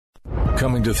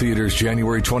Coming to theaters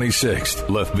January 26th,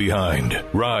 Left Behind,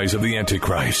 Rise of the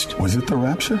Antichrist. Was it the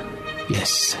rapture?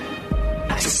 Yes.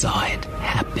 I saw it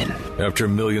happen. After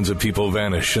millions of people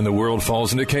vanish and the world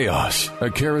falls into chaos, a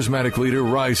charismatic leader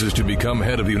rises to become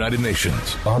head of the United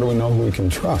Nations. How do we know who we can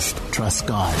trust? Trust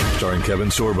God. Starring Kevin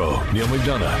Sorbo, Neil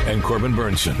McDonough, and Corbin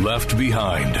Burnson. Left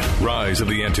Behind, Rise of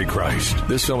the Antichrist.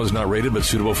 This film is not rated but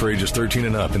suitable for ages 13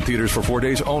 and up in theaters for 4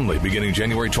 days only beginning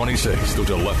January 26th. Go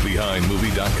to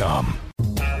leftbehindmovie.com.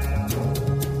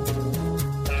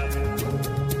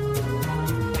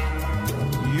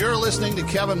 You're listening to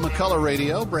Kevin McCullough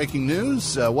Radio, breaking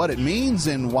news, what it means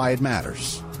and why it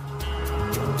matters.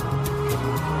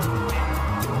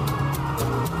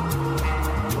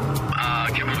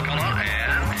 Kevin McCullough,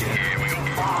 and here we go.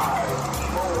 5,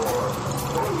 4,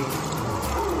 3,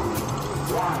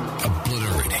 2, 1.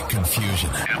 Obliterating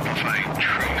confusion. Amplifying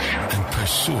truth. And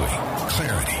pursuing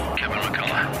clarity. Kevin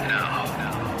McCullough, now.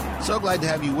 So glad to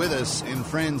have you with us. And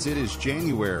friends, it is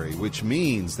January, which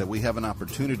means that we have an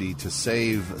opportunity to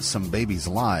save some babies'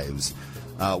 lives.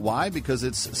 Why? Because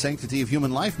it's Sanctity of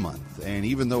Human Life Month. And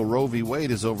even though Roe v.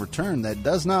 Wade is overturned, that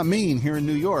does not mean here in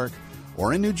New York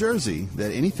or in New Jersey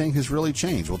that anything has really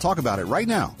changed. We'll talk about it right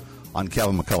now on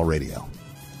Kevin McCullough Radio.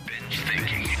 Binge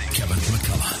thinking. Kevin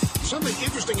McCullough. Something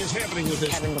interesting is happening with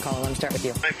this. Kevin McCullough, let me start with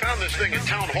you. I found this thing at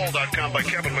townhall.com by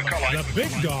Kevin McCullough. The big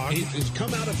dog has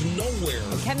come out of nowhere.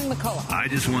 Kevin McCullough. I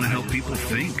just want to help people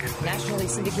think. Nationally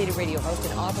syndicated radio host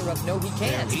and author of No He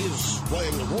Can't. And he's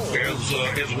playing the role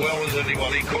as well as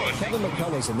anybody could. Kevin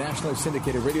McCullough is a nationally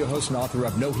syndicated radio host and author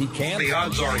of No He Can't. The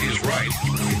odds are he's right.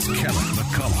 It's Kevin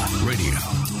McCullough Radio.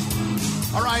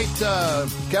 All right,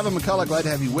 Kevin McCullough, glad to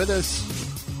have you with us.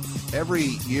 Every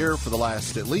year for the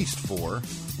last at least 4,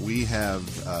 we have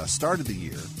started the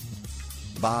year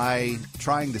by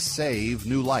trying to save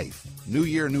new life. New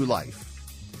year, new life.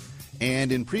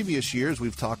 And in previous years,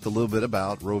 we've talked a little bit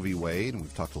about Roe v. Wade, and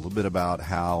we've talked a little bit about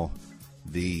how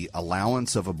the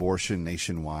allowance of abortion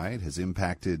nationwide has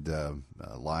impacted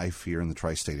life here in the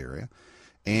tri-state area.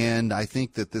 And I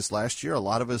think that this last year, a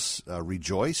lot of us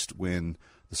rejoiced when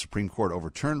the Supreme Court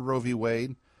overturned Roe v.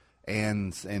 Wade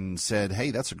and said,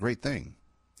 hey, that's a great thing.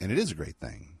 And it is a great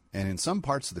thing. And in some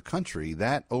parts of the country,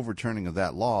 that overturning of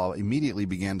that law immediately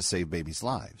began to save babies'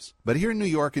 lives. But here in New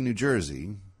York and New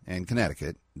Jersey and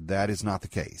Connecticut, that is not the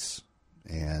case.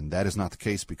 And that is not the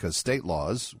case because state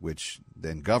laws, which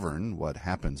then govern what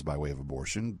happens by way of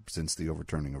abortion since the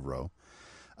overturning of Roe,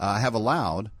 have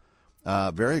allowed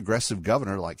a very aggressive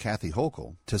governor like Kathy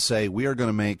Hochul to say we are going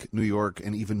to make New York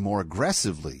an even more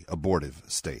aggressively abortive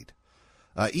state.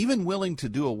 Even willing to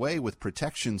do away with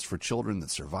protections for children that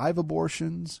survive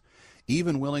abortions,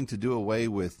 even willing to do away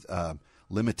with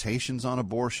limitations on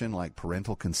abortion like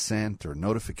parental consent or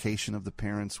notification of the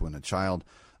parents when a child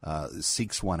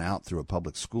seeks one out through a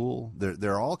public school.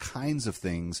 There are all kinds of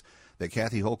things that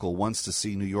Kathy Hochul wants to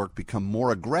see New York become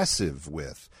more aggressive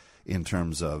with in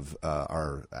terms of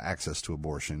our access to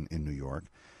abortion in New York.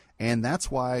 And that's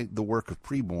why the work of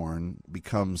preborn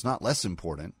becomes not less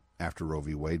important after Roe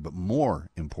v. Wade, but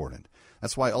more important.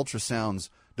 That's why ultrasounds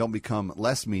don't become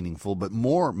less meaningful, but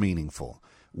more meaningful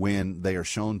when they are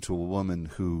shown to a woman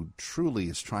who truly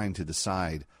is trying to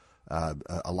decide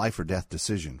a life or death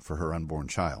decision for her unborn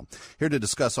child. Here to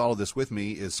discuss all of this with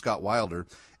me is Scott Wilder.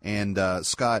 And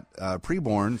Scott,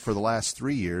 Preborn for the last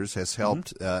 3 years has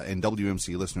helped, and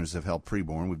WMC listeners have helped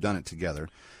Preborn. We've done it together.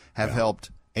 Have helped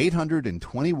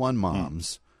 821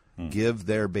 moms give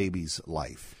their babies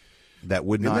life that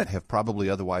would not have probably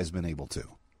otherwise been able to.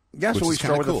 Yeah, so we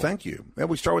start with cool. a thank you. Yeah,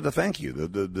 we start with a thank you.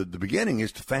 The beginning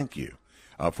is to thank you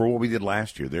for what we did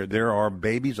last year. There are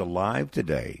babies alive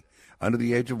today under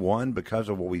the age of 1 because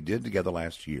of what we did together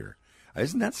last year.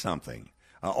 Isn't that something?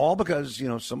 All because,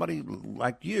 somebody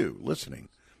like you listening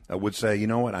would say, you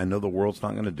know what, I know the world's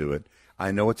not going to do it. I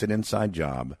know it's an inside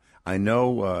job. I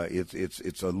know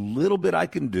it's a little bit I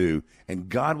can do, and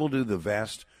God will do the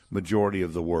vast majority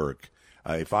of the work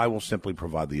if I will simply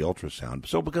provide the ultrasound.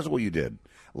 So because of what you did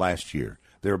last year,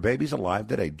 there are babies alive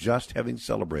today just having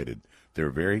celebrated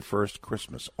their very first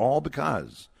Christmas, all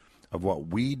because of what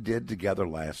we did together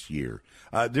last year.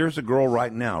 There's a girl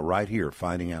right now, right here,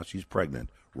 finding out she's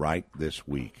pregnant right this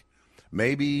week.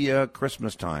 Maybe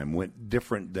Christmas time went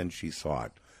different than she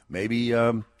thought. Maybe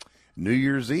New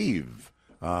Year's Eve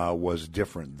was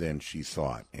different than she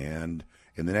thought. And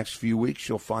in the next few weeks,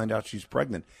 she'll find out she's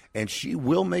pregnant, and she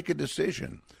will make a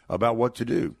decision about what to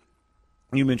do.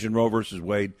 You mentioned Roe versus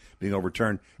Wade being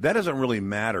overturned. That doesn't really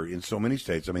matter in so many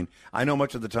states. I mean, I know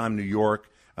much of the time New York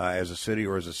as a city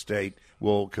or as a state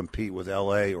will compete with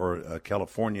L.A. or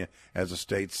California as a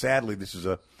state. Sadly, this is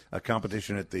a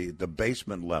competition at the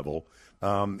basement level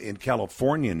in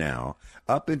California now,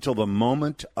 up until the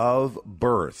moment of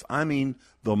birth. I mean,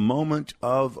 the moment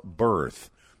of birth,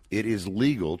 it is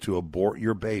legal to abort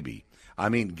your baby. I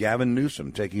mean, Gavin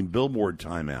Newsom taking billboard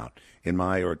time in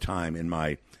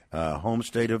my home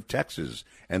state of Texas.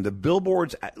 And the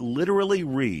billboards literally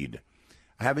read,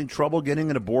 having trouble getting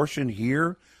an abortion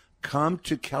here? Come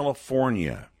to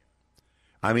California.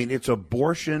 I mean, it's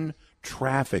abortion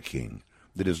trafficking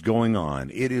that is going on.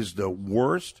 It is the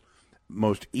worst,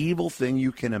 most evil thing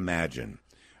you can imagine.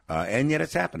 And yet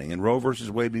it's happening. And Roe versus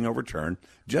Wade being overturned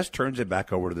just turns it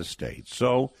back over to the states.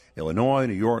 So Illinois,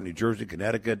 New York, New Jersey,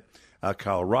 Connecticut,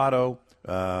 Colorado,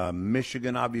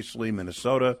 Michigan, obviously,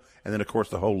 Minnesota, and then, of course,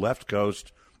 the whole left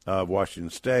coast of Washington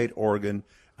State, Oregon,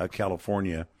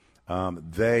 California.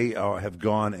 They have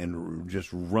gone and just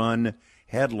run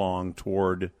headlong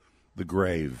toward the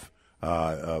grave,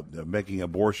 making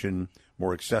abortion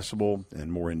more accessible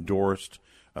and more endorsed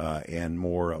and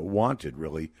more wanted,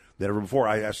 really, than ever before.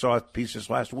 I saw a piece this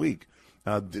last week.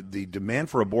 The demand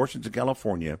for abortions in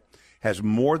California has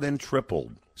more than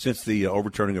tripled since the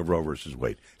overturning of Roe versus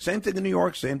Wade. Same thing in New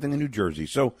York, same thing in New Jersey.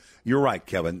 So you're right,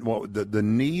 Kevin. Well, the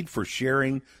need for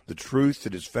sharing the truth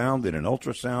that is found in an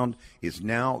ultrasound is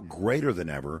now greater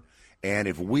than ever. And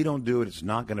if we don't do it, it's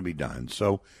not going to be done.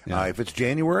 So if it's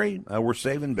January, we're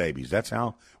saving babies. That's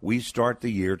how we start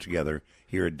the year together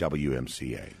here at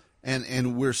WMCA.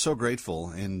 And we're so grateful.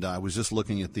 And I was just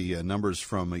looking at the numbers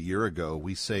from a year ago.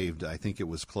 We saved, I think it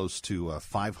was close to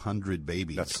 500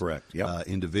 babies. That's correct. Yep.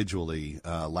 Individually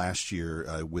last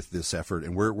year with this effort.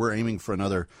 And we're aiming for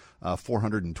another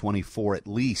 424 at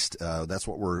least. That's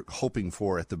what we're hoping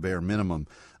for at the bare minimum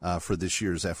for this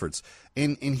year's efforts.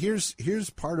 And here's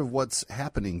part of what's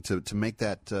happening to make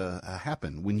that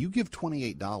happen. When you give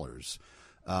 $28,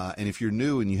 and if you're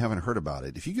new and you haven't heard about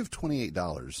it, if you give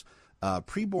 $28,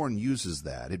 Preborn uses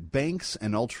that. It banks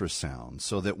an ultrasound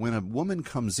so that when a woman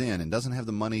comes in and doesn't have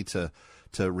the money to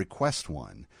request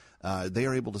one, they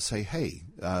are able to say, hey,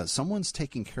 someone's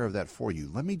taking care of that for you.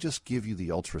 Let me just give you the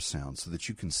ultrasound so that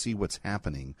you can see what's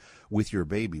happening with your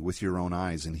baby with your own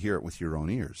eyes and hear it with your own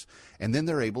ears. And then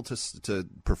they're able to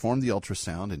perform the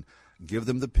ultrasound and give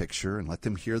them the picture and let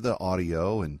them hear the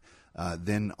audio, and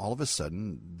then all of a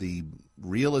sudden the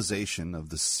realization of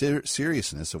the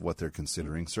seriousness of what they're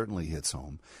considering certainly hits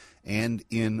home. And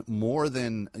in more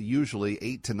than usually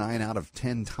 8 to 9 out of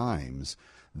 10 times,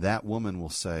 that woman will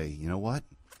say, you know what?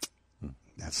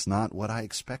 That's not what I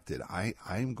expected.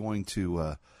 I'm going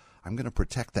to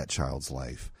protect that child's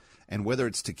life. And whether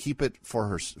it's to keep it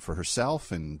for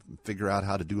herself and figure out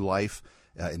how to do life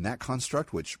in that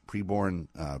construct, which preborn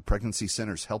pregnancy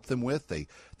centers help them with. They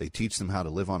teach them how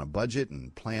to live on a budget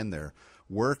and plan their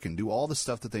work and do all the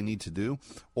stuff that they need to do,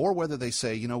 or whether they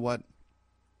say, you know what,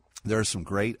 there are some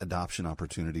great adoption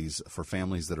opportunities for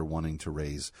families that are wanting to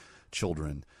raise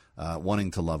children,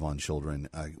 wanting to love on children.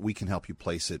 We can help you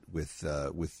place it with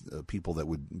people that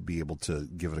would be able to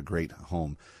give it a great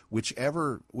home.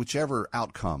 Whichever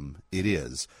outcome it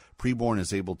is, Preborn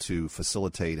is able to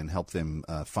facilitate and help them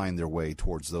find their way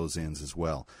towards those ends as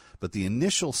well. But the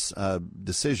initial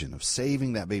decision of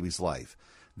saving that baby's life,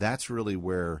 that's really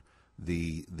where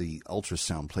the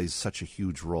ultrasound plays such a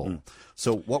huge role.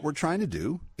 So what we're trying to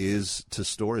do is to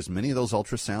store as many of those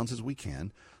ultrasounds as we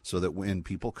can so that when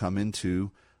people come into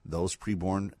those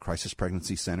preborn crisis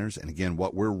pregnancy centers, and again,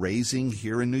 what we're raising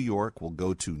here in New York will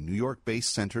go to New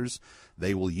York-based centers.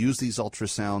 They will use these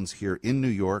ultrasounds here in New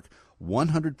York.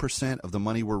 100% of the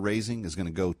money we're raising is going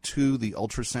to go to the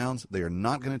ultrasounds. They are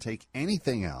not going to take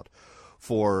anything out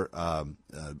for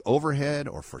overhead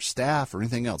or for staff or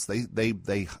anything else. They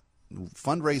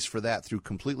fundraise for that through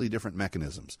completely different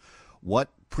mechanisms. What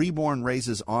Preborn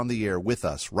raises on the air with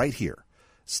us right here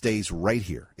stays right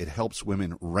here. It helps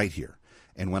women right here.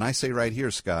 And when I say right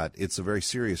here, Scott, it's a very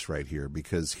serious right here,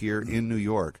 because here in New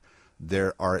York,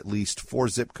 there are at least 4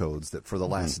 zip codes that for the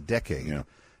last decade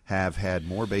have had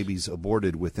more babies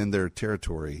aborted within their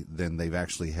territory than they've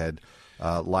actually had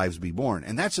lives be born.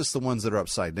 And that's just the ones that are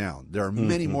upside down. There are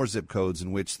many more zip codes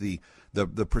in which the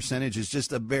percentage is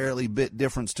just a barely bit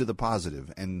difference to the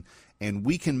positive. And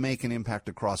we can make an impact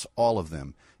across all of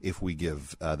them if we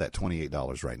give that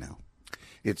 $28 right now.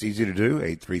 It's easy to do,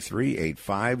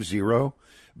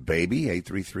 833-850-BABY,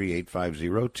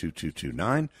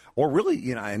 833-850-2229. Or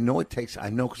really, I know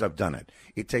because I've done it.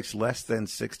 It takes less than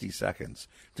 60 seconds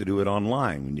to do it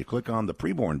online when you click on the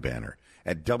Preborn banner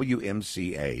at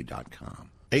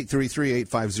WMCA.com.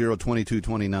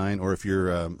 833-850-2229, or if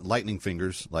you're lightning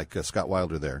fingers like Scott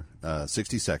Wilder there,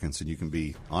 60 seconds, and you can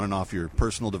be on and off your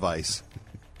personal device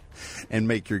and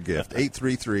make your gift.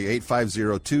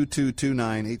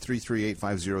 833-850-2229,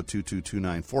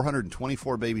 833-850-2229.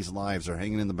 424 babies' lives are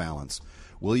hanging in the balance.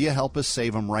 Will you help us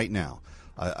save them right now?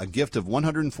 A gift of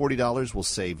 $140 will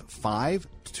save 5.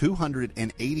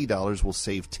 $280 will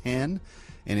save 10.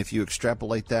 And if you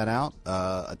extrapolate that out,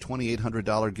 a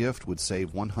 $2,800 gift would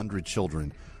save 100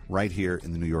 children right here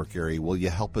in the New York area. Will you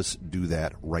help us do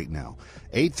that right now?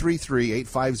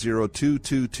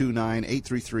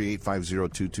 833-850-2229,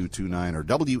 833-850-2229, or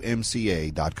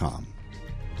WMCA.com.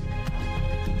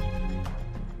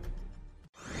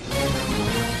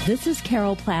 This is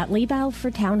Carol Platt-Liebau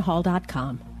for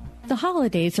townhall.com. The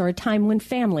holidays are a time when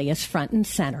family is front and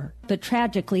center, but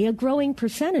tragically, a growing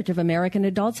percentage of American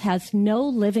adults has no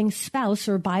living spouse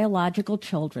or biological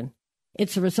children.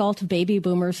 It's a result of baby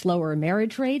boomers' lower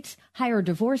marriage rates, higher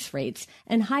divorce rates,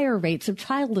 and higher rates of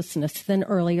childlessness than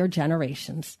earlier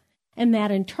generations. And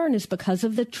that, in turn, is because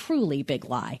of the truly big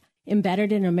lie,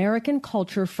 embedded in American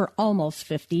culture for almost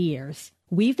 50 years.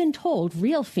 We've been told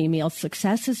real female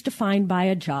success is defined by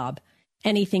a job.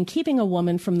 Anything keeping a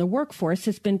woman from the workforce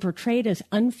has been portrayed as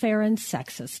unfair and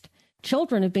sexist.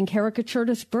 Children have been caricatured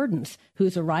as burdens,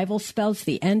 whose arrival spells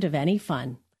the end of any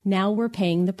fun. Now we're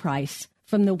paying the price.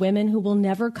 From the women who will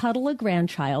never cuddle a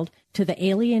grandchild, to the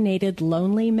alienated,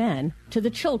 lonely men, to the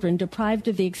children deprived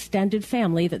of the extended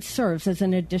family that serves as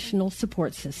an additional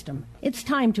support system. It's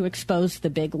time to expose the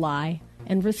big lie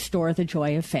and restore the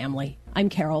joy of family. I'm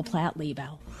Carol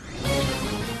Platt-Liebau.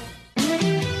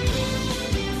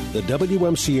 The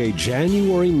WMCA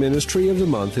January Ministry of the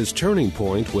Month is Turning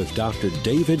Point with Dr.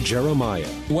 David Jeremiah.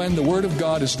 When the Word of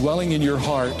God is dwelling in your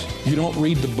heart, you don't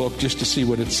read the book just to see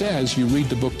what it says. You read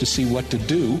the book to see what to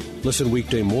do. Listen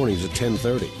weekday mornings at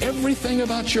 10:30. Everything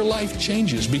about your life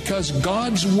changes because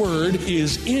God's Word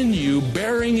is in you,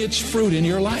 bearing its fruit in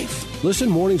your life. Listen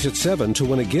mornings at 7 to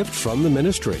win a gift from the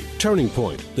ministry. Turning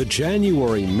Point, the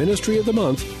January Ministry of the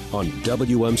Month on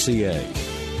WMCA.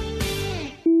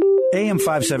 AM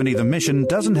 570 The Mission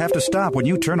doesn't have to stop when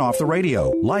you turn off the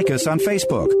radio. Like us on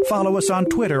Facebook. Follow us on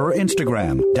Twitter or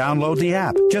Instagram. Download the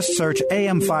app. Just search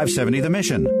AM 570 The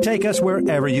Mission. Take us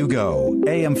wherever you go.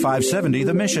 AM 570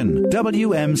 The Mission.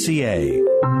 WMCA.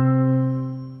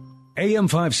 AM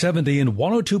 570 and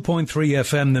 102.3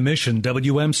 FM The Mission,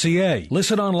 WMCA.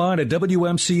 Listen online at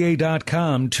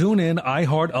WMCA.com. Tune in,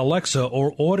 iHeart, Alexa,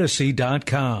 or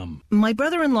Odyssey.com. My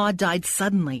brother-in-law died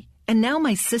suddenly. And now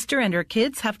my sister and her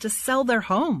kids have to sell their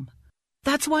home.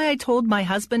 That's why I told my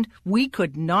husband we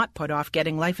could not put off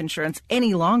getting life insurance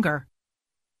any longer.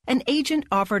 An agent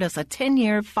offered us a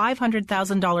 10-year,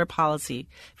 $500,000 policy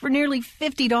for nearly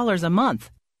 $50 a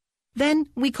month. Then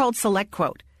we called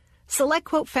SelectQuote.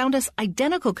 SelectQuote found us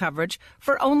identical coverage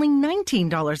for only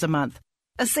 $19 a month,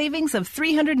 a savings of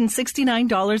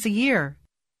 $369 a year.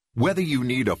 Whether you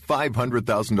need a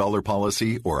 $500,000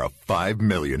 policy or a $5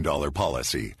 million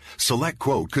policy,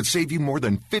 SelectQuote could save you more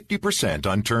than 50%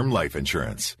 on term life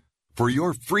insurance. For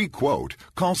your free quote,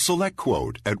 call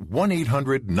SelectQuote at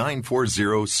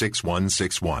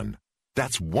 1-800-940-6161.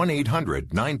 That's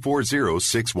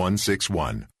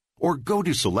 1-800-940-6161. Or go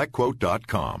to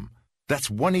SelectQuote.com. That's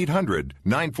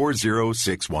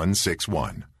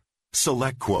 1-800-940-6161.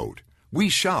 SelectQuote. We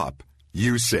shop,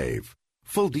 you save.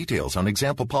 Full details on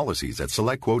example policies at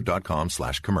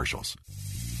SelectQuote.com/commercials.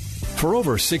 For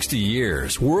over 60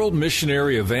 years, World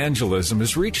Missionary Evangelism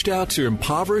has reached out to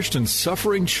impoverished and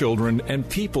suffering children and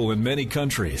people in many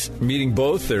countries, meeting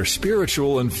both their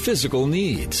spiritual and physical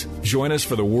needs. Join us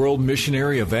for the World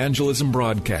Missionary Evangelism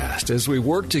broadcast as we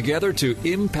work together to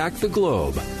impact the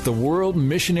globe. The World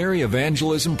Missionary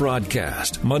Evangelism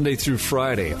broadcast, Monday through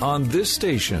Friday on this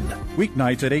station.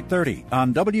 Weeknights at 8:30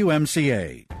 on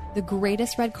WMCA. The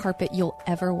greatest red carpet you'll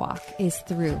ever walk is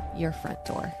through your front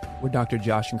door. We're Dr.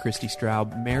 Josh and Christy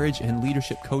Straub, marriage and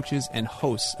leadership coaches and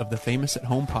hosts of the Famous at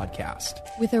Home podcast.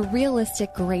 With a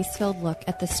realistic, grace-filled look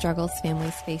at the struggles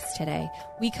families face today,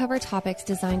 we cover topics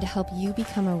designed to help you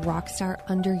become a rock star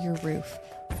under your roof,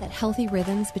 set healthy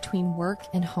rhythms between work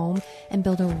and home, and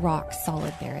build a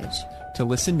rock-solid marriage. To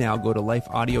listen now, go to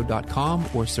lifeaudio.com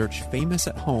or search Famous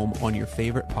at Home on your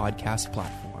favorite podcast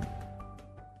platform.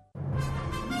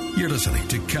 You're listening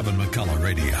to Kevin McCullough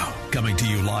Radio, coming to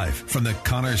you live from the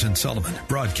Connors and Sullivan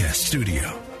Broadcast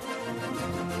Studio.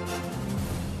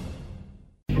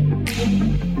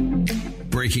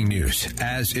 Breaking news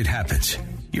as it happens.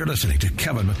 You're listening to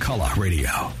Kevin McCullough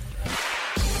Radio.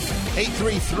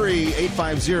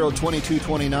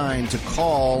 833-850-2229 to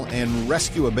call and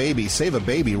rescue a baby, save a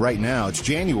baby right now. It's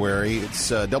January.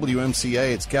 It's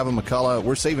WMCA. It's Kevin McCullough.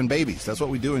 We're saving babies. That's what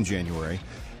we do in January.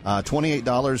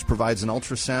 $28 provides an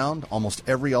ultrasound. Almost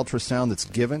every ultrasound that's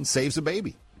given saves a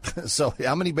baby. So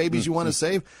how many babies you want to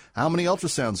save? How many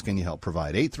ultrasounds can you help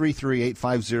provide?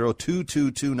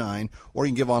 833-850-2229, or you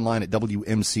can give online at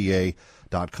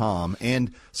WMCA.com.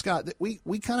 And, Scott,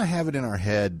 we kind of have it in our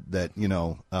head that,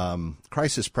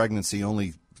 crisis pregnancy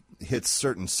only hits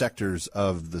certain sectors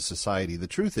of the society. The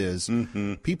truth is,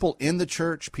 people in the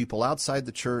church, people outside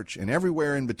the church, and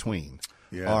everywhere in between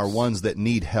are ones that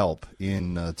need help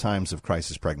in times of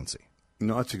crisis pregnancy.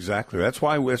 No, that's exactly. That's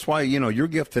why your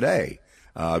gift today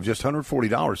of just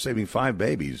 $140, saving 5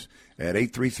 babies at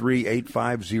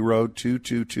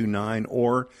 833-850-2229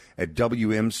 or at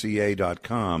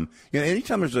WMCA.com.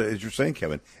 Anytime there's as you're saying,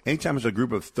 Kevin, anytime there's a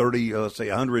group of 30, let's say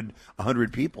 100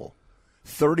 people,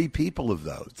 30 people of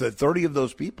those, 30 of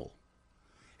those people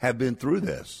have been through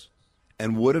this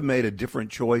and would have made a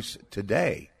different choice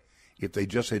today if they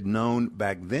just had known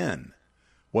back then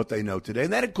what they know today.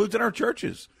 And that includes in our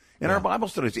churches. In our Bible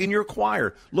studies, in your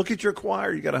choir. Look at your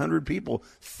choir. You got 100 people.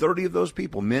 30 of those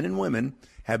people, men and women,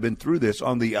 have been through this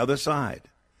on the other side.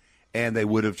 And they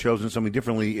would have chosen something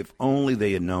differently if only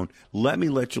they had known. Let me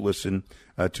let you listen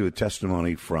to a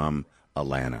testimony from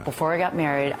Alana. Before I got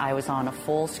married, I was on a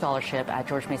full scholarship at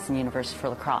George Mason University for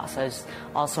lacrosse. I was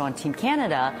also on Team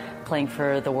Canada playing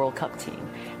for the World Cup team.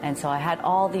 And so I had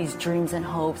all these dreams and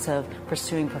hopes of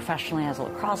pursuing professionally as a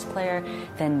lacrosse player,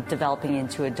 then developing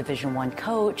into a Division I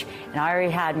coach. And I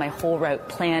already had my whole route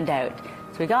planned out.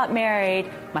 So we got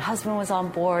married. My husband was on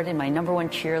board and my number one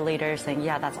cheerleader saying,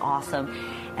 yeah, that's awesome.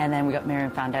 And then we got married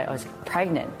and found out I was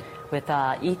pregnant with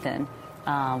Ethan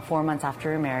 4 months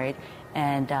after we were married.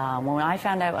 And when I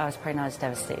found out I was pregnant, I was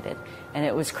devastated. And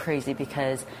it was crazy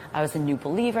because I was a new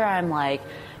believer. I'm like,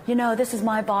 this is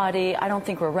my body. I don't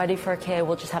think we're ready for a kid.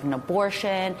 We'll just have an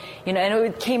abortion. And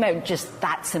it came out just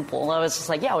that simple. I was just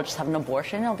like, yeah, we'll just have an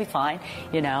abortion. It'll be fine.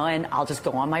 And I'll just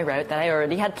go on my route that I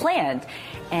already had planned.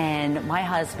 And my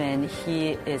husband,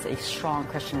 he is a strong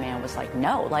Christian man, was like,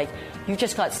 no, you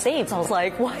just got saved. So I was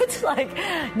like, what?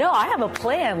 No, I have a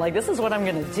plan. This is what I'm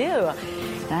going to do.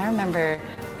 And I remember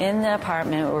in the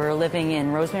apartment, we were living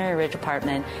in Rosemary Ridge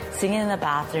apartment, sitting in the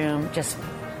bathroom, just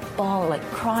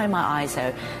crying my eyes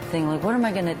out, thinking, what am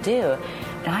I going to do?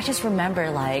 And I just remember,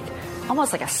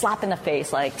 almost like a slap in the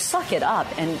face, suck it up.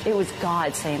 And it was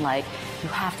God saying, you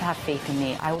have to have faith in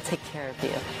me. I will take care of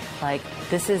you.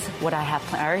 This is what I have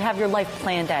planned. I already have your life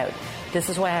planned out. This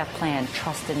is what I have planned.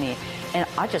 Trust in me. And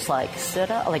I just, stood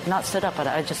up, not stood up, but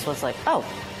I just was like, oh,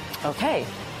 okay,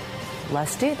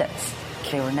 let's do this.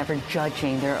 They were never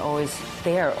judging. They're always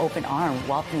there, open arm,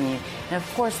 welcoming you. And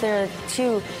of course, there are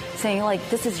two saying,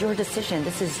 this is your decision.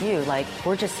 This is you.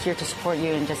 We're just here to support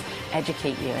you and just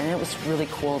educate you. And it was really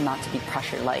cool not to be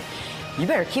pressured. You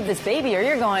better keep this baby or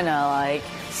you're going to,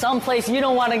 someplace you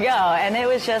don't want to go. And it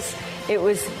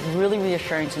was really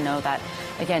reassuring to know that,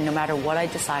 again, no matter what I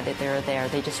decided, they were there.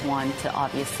 They just wanted to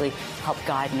obviously help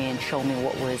guide me and show me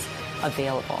what was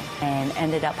available. And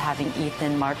ended up having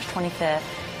Ethan March 25th.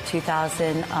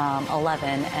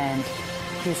 2011, and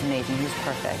he was amazing. He was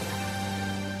perfect.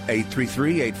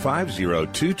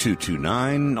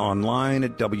 833-850-2229, online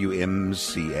at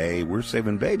WMCA. We're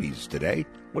saving babies today.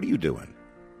 What are you doing?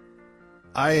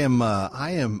 I am.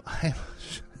 That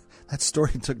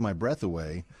story took my breath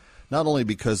away, not only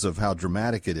because of how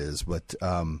dramatic it is, but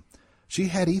she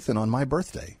had Ethan on my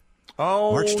birthday.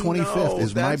 Oh, March 25th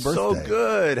is my birthday. So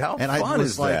good. How fun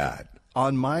is that?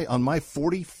 On my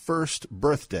 41st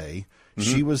birthday,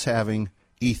 she was having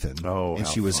Ethan. Oh, and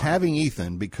she was having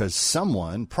Ethan because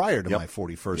someone, prior to my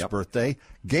 41st birthday,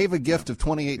 gave a gift of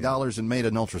 $28 and made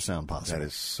an ultrasound possible. That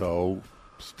is so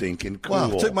stinking cool.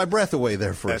 Well, it took my breath away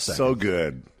there for a second. That's so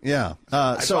good. Yeah.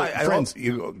 Friends,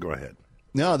 you go ahead.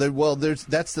 No,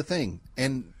 that's the thing.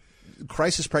 And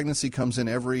crisis pregnancy comes in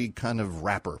every kind of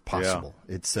wrapper possible.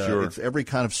 Yeah, it's every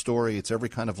kind of story. It's every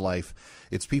kind of life.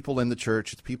 It's people in the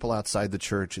church. It's people outside the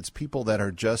church. It's people that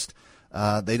are just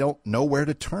they don't know where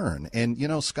to turn. And,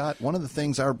 Scott, one of the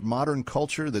things our modern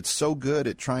culture that's so good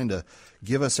at trying to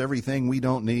give us everything we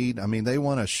don't need, I mean, they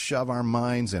want to shove our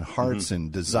minds and hearts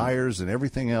and desires and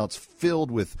everything else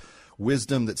filled with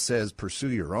wisdom that says pursue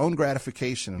your own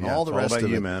gratification and all the rest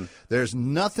of it. Man. There's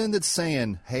nothing that's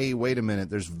saying, hey, wait a minute,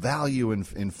 there's value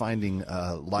in finding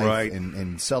life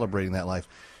and celebrating that life.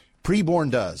 Preborn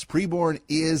does. Preborn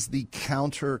is the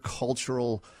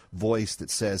counter-cultural voice that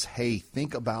says, hey,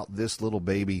 think about this little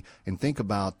baby and think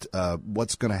about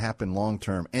what's going to happen long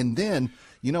term. And then,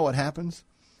 you know what happens?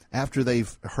 After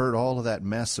they've heard all of that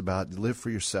mess about live for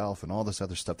yourself and all this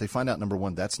other stuff, they find out, number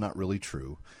one, that's not really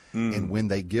true. And when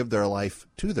they give their life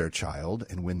to their child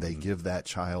and when they give that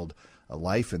child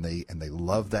life, and they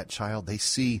love that child. They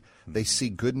see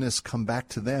goodness come back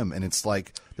to them, and it's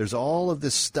like there's all of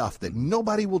this stuff that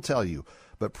nobody will tell you,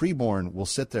 but Preborn will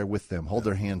sit there with them, hold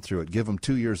their hand through it, give them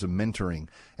 2 years of mentoring,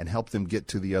 and help them get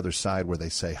to the other side where they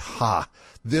say,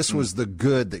 this was the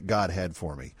good that God had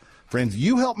for me. Friends,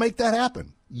 you help make that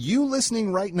happen. You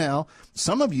listening right now,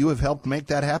 some of you have helped make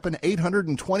that happen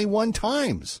 821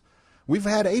 times. We've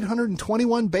had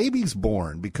 821 babies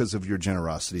born because of your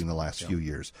generosity in the last few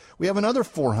years. We have another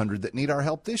 400 that need our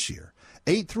help this year.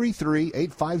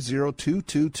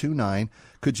 833-850-2229.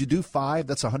 Could you do 5?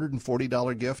 That's a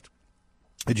 $140 gift.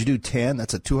 Could you do 10?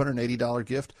 That's a $280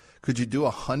 gift. Could you do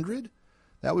 100?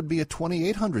 That would be a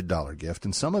 $2,800 gift,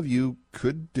 and some of you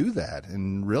could do that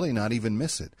and really not even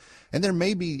miss it. And there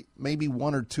may be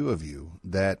one or two of you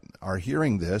that are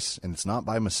hearing this, and it's not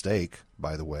by mistake,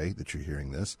 by the way, that you're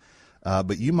hearing this,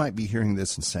 but you might be hearing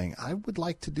this and saying, I would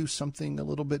like to do something a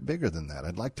little bit bigger than that.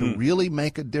 I'd like to really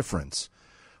make a difference.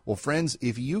 Well, friends,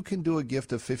 if you can do a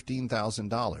gift of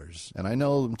 $15,000, and I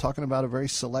know I'm talking about a very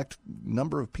select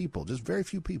number of people, just very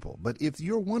few people, but if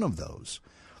you're one of those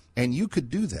and you could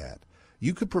do that,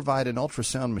 you could provide an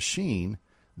ultrasound machine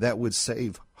that would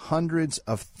save hundreds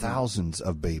of thousands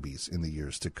of babies in the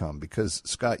years to come. Because,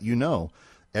 Scott,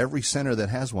 every center that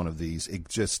has one of these,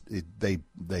 they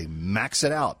max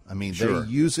it out. I mean, they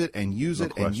use it and use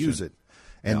it and use it.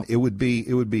 And it would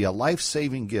be a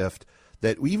life-saving gift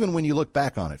that even when you look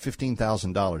back on it,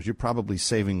 $15,000, you're probably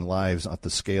saving lives at the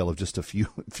scale of just a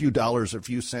few dollars, a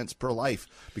few cents per life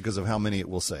because of how many it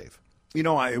will save.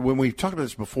 When we talked about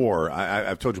this before,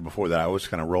 I've told you before that I always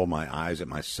kind of roll my eyes at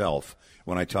myself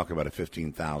when I talk about a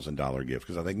 $15,000 gift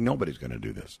because I think nobody's going to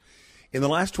do this. In the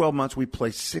last 12 months, we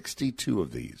placed 62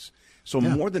 of these. So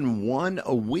more than one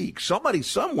a week. Somebody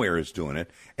somewhere is doing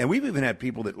it. And we've even had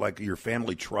people that, like your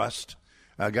family trust,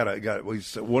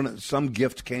 some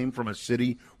gift came from a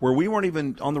city where we weren't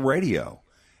even on the radio.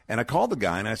 And I called the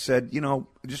guy and I said,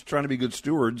 just trying to be good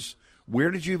stewards,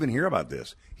 where did you even hear about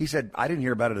this? He said, I didn't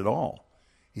hear about it at all.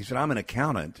 He said, I'm an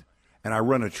accountant, and I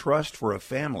run a trust for a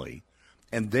family,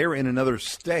 and they're in another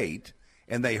state,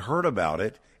 and they heard about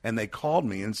it, and they called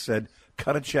me and said,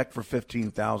 cut a check for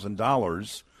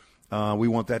 $15,000. We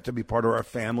want that to be part of our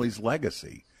family's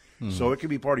legacy. Mm-hmm. So it can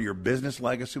be part of your business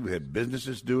legacy. We had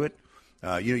businesses do it.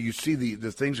 You see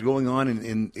the things going on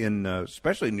in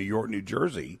especially in New York, New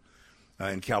Jersey,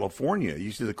 in California.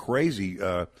 You see the crazy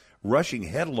rushing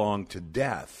headlong to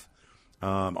death,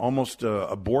 almost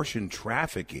abortion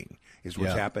trafficking is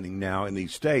what's happening now in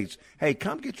these states. Hey,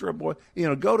 come get your abortion.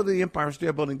 Go to the Empire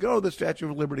State Building, go to the Statue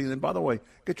of Liberty, and then, by the way,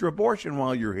 get your abortion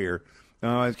while you're here.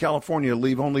 In California,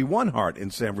 leave only one heart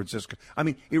in San Francisco. I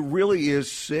mean, it really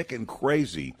is sick and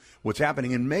crazy what's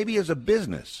happening. And maybe as a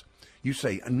business, you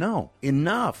say, no,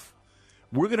 enough.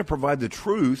 We're going to provide the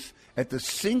truth at the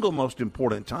single most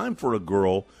important time for a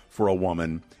girl, for a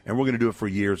woman, and we're going to do it for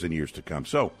years and years to come.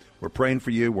 So we're praying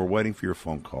for you. We're waiting for your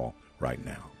phone call right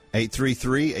now.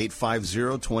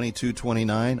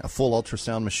 833-850-2229, a full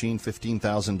ultrasound machine,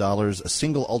 $15,000, a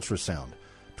single ultrasound,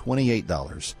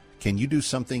 $28. Can you do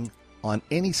something on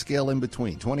any scale in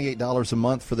between? $28 a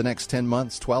month for the next 10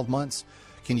 months, 12 months?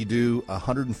 Can you do a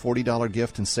 $140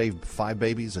 gift and save 5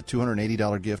 babies, a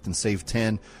 $280 gift and save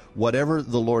 10? Whatever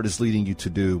the Lord is leading you to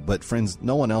do. But, friends,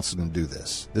 no one else is going to do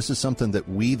this. This is something that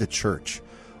we, the church,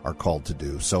 are called to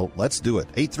do. So let's do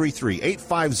it.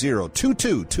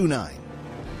 833-850-2229.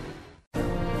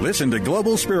 Listen to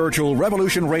Global Spiritual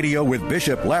Revolution Radio with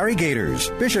Bishop Larry Gators.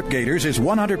 Bishop Gators is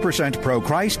 100%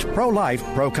 pro-Christ, pro-life,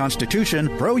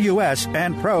 pro-Constitution, pro-U.S.,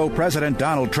 and pro-President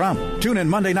Donald Trump. Tune in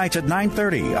Monday nights at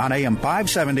 9:30 on AM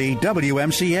 570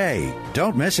 WMCA.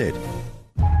 Don't miss it.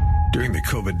 During the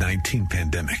COVID-19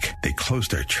 pandemic, they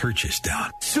closed our churches down.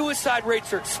 Suicide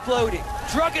rates are exploding.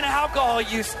 Drug and alcohol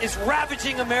use is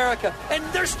ravaging America, and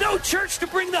there's no church to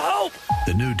bring the hope.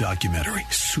 The new documentary,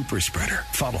 Super Spreader,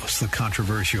 follows the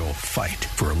controversial fight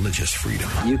for religious freedom.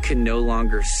 You can no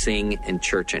longer sing in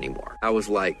church anymore. I was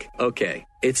like, okay,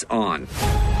 it's on.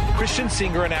 Christian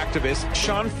singer and activist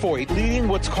Sean Foyt leading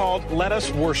what's called Let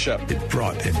Us Worship. It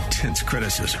brought intense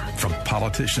criticism from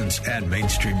politicians and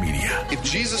mainstream media. If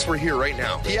Jesus were here right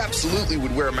now, he absolutely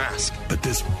would wear a mask. But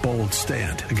this bold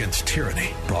stand against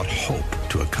tyranny brought hope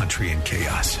to a country in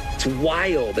chaos. It's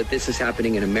wild that this is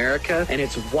happening in America, and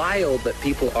it's wild that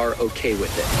people are okay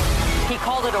with it. He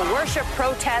called it a worship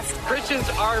protest. Christians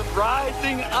are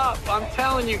rising up, I'm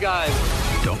telling you guys.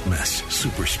 Don't miss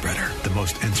Super Spreader, the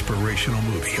most inspirational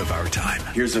movie of our time.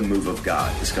 Here's a move of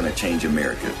God that's going to change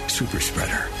America. Super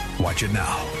Spreader. Watch it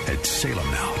now at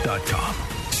salemnow.com.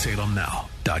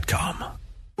 salemnow.com.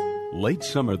 Late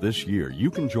summer this year, you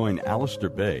can join Alistair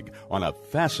Begg on a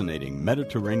fascinating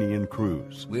Mediterranean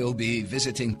cruise. We'll be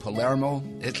visiting Palermo,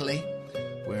 Italy,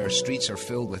 where streets are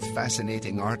filled with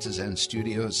fascinating artisan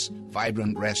studios,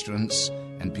 vibrant restaurants,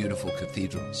 and beautiful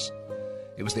cathedrals.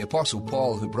 It was the Apostle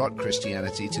Paul who brought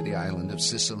Christianity to the island of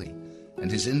Sicily, and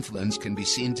his influence can be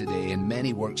seen today in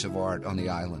many works of art on the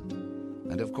island.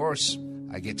 And of course,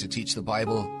 I get to teach the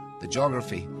Bible, the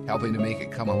geography, helping to make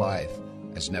it come alive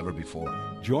as never before.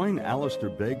 Join Alistair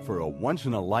Begg for a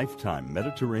once-in-a-lifetime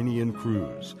Mediterranean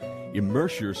cruise.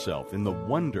 Immerse yourself in the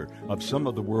wonder of some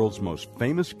of the world's most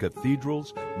famous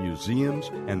cathedrals, museums,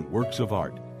 and works of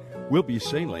art. We'll be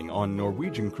sailing on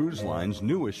Norwegian Cruise Line's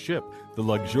newest ship, the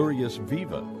luxurious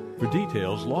Viva. For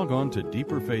details, log on to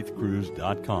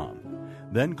deeperfaithcruise.com.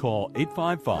 Then call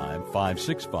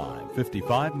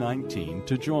 855-565-5519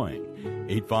 to join.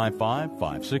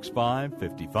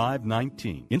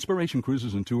 855-565-5519. Inspiration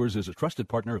Cruises and Tours is a trusted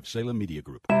partner of Salem Media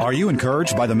Group. Are you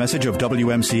encouraged by the message of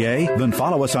WMCA? Then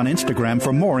follow us on Instagram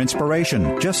for more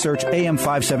inspiration. Just search AM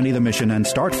 570 The Mission and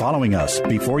start following us.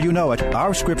 Before you know it,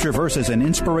 our scripture verses and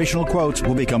inspirational quotes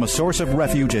will become a source of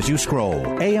refuge as you scroll.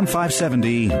 AM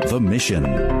 570 The Mission.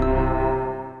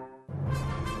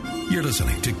 You're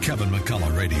listening to Kevin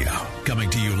McCullough Radio, coming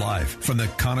to you live from the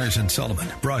Connors and Sullivan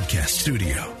Broadcast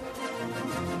Studio.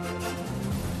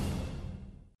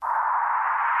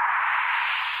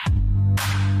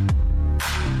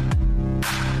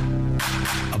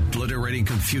 Obliterating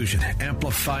confusion,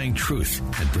 amplifying truth,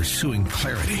 and pursuing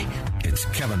clarity. It's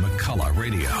Kevin McCullough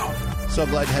Radio. So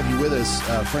glad to have you with us.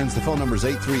 Friends, the phone number is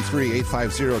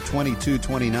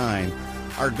 833-850-2229.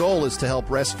 Our goal is to help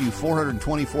rescue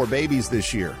 424 babies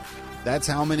this year. That's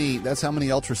how many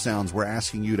ultrasounds we're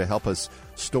asking you to help us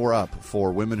store up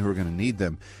for women who are going to need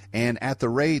them. And at the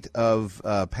rate of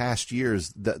past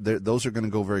years, those are going to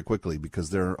go very quickly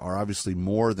because there are obviously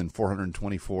more than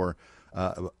 424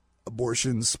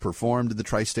 abortions performed in the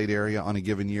tri-state area on a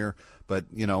given year. But,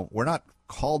 you know, we're not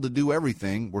called to do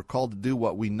everything. We're called to do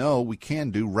what we know we can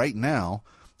do right now.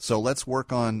 So let's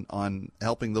work on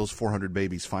helping those 400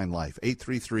 babies find life.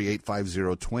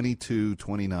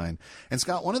 833-850-2229. And,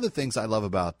 Scott, one of the things I love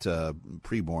about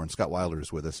Preborn, Scott Wilder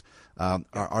is with us,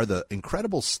 are the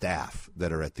incredible staff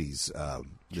that are at these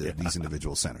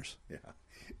individual centers. Yeah,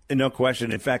 and no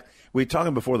question. In fact, we were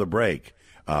talking before the break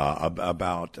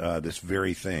about this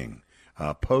very thing,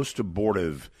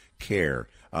 post-abortive care.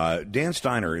 Dan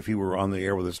Steiner, if he were on the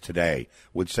air with us today,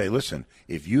 would say, listen,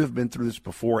 if you have been through this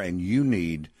before and you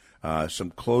need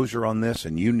some closure on this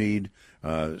and you need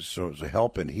some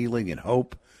help and healing and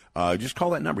hope, just call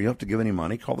that number. You don't have to give any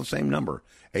money. Call the same number,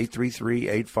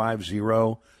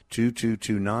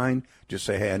 833-850-2229. Just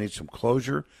say, hey, I need some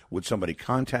closure. Would somebody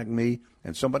contact me?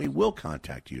 And somebody will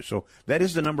contact you. So that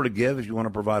is the number to give if you want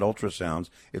to provide ultrasounds.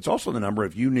 It's also the number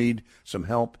if you need some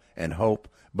help and hope.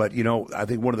 But, you know, I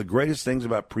think one of the greatest things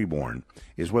about Preborn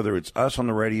is whether it's us on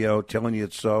the radio telling you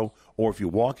it's so, or if you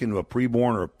walk into a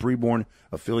Preborn or a Preborn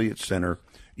affiliate center,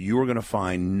 you are going to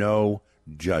find no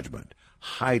judgment.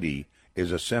 Heidi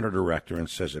is a center director and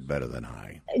says it better than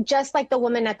I. Just like the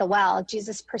woman at the well,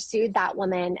 Jesus pursued that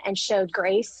woman and showed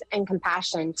grace and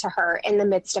compassion to her in the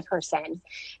midst of her sin.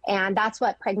 And that's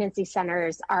what pregnancy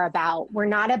centers are about. We're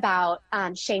not about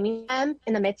shaming them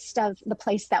in the midst of the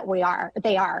place that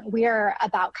they are. We are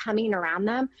about coming around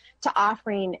them, to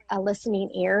offering a listening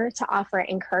ear, to offer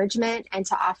encouragement, and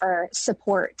to offer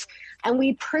support. And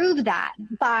we prove that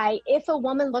by, if a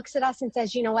woman looks at us and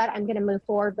says, you know what, I'm going to move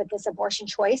forward with this abortion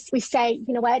choice, we say,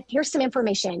 you know what, here's some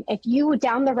information. If you,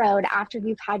 down the road after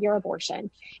you've had your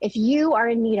abortion, if you are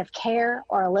in need of care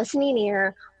or a listening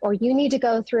ear, or you need to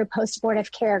go through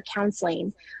post-abortive care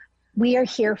counseling, we are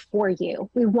here for you.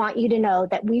 We want you to know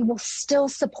that we will still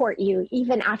support you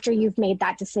even after you've made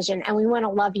that decision, and we want to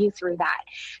love you through that.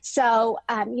 So,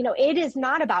 it is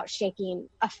not about shaking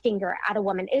a finger at a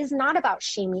woman. It is not about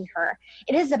shaming her.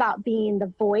 It is about being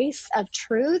the voice of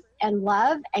truth and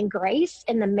love and grace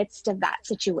in the midst of that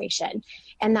situation.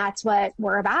 And that's what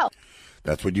we're about.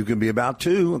 That's what you can be about,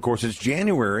 too. Of course, it's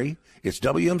January. It's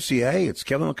WMCA. It's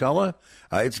Kevin McCullough.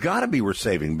 It's got to be We're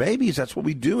Saving Babies. That's what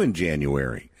we do in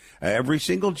January. Every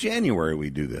single January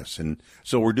we do this. And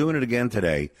so we're doing it again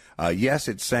today. Yes,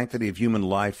 it's Sanctity of Human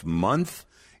Life Month.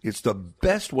 It's the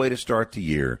best way to start the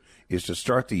year is to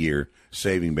start the year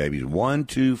saving babies. 1,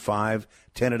 2, 5,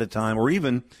 10 at a time, or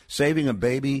even saving a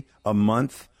baby a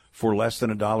month for less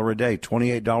than $1 a day.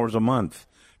 $28 a month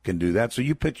can do that. So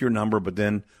you pick your number, but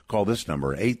then call this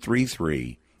number,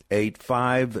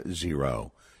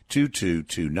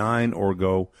 833-850-2229, or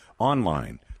go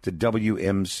online to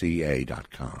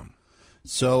WMCA.com.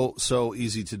 So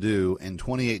easy to do, and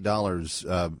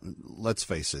 $28, let's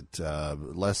face it,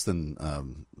 less than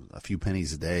a few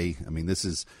pennies a day. I mean, this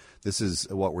is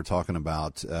what we're talking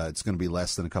about. It's going to be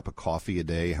less than a cup of coffee a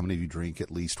day. How many of you drink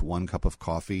at least one cup of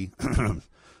coffee?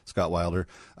 Scott Wilder.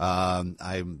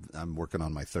 I'm working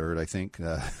on my third, I think,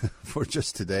 for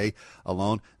just today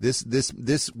alone.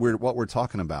 What we're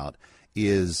talking about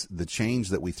is the change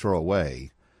that we throw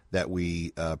away, that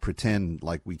we pretend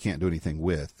like we can't do anything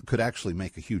with, could actually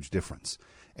make a huge difference.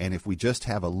 And if we just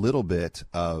have a little bit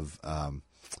of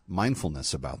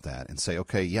mindfulness about that and say,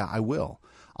 okay, yeah,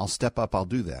 I'll step up, I'll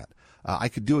do that. I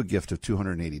could do a gift of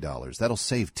 $280. That'll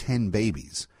save 10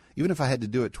 babies. Even if I had to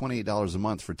do it $28 a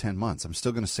month for 10 months, I'm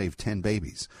still going to save 10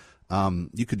 babies.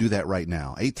 You could do that right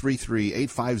now.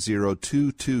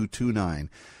 833-850-2229.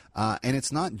 And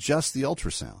it's not just the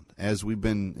ultrasound, as we've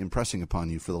been impressing upon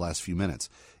you for the last few minutes.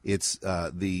 It's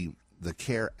the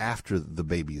care after the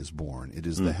baby is born. It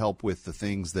is the help with the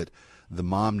things that the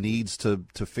mom needs to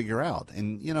figure out.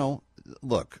 And,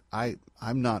 look,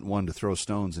 I'm not one to throw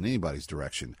stones in anybody's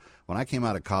direction. When I came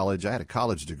out of college, I had a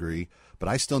college degree, but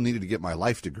I still needed to get my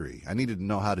life degree. I needed to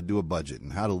know how to do a budget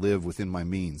and how to live within my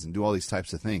means and do all these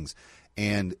types of things.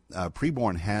 And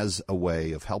Preborn has a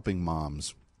way of helping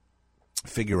moms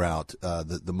figure out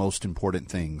the most important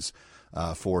things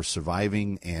for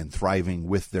surviving and thriving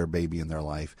with their baby in their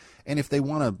life. And if they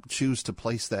want to choose to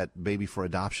place that baby for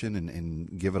adoption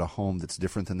and give it a home that's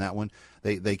different than that one,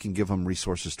 they can give them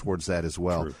resources towards that as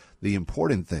well. True. The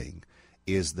important thing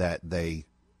is that they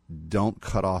don't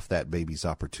cut off that baby's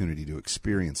opportunity to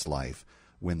experience life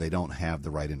when they don't have the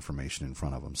right information in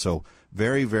front of them. So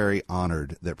very, very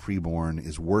honored that Preborn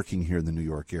is working here in the New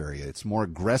York area. It's more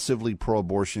aggressively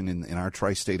pro-abortion in our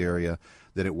tri-state area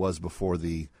than it was before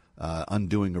the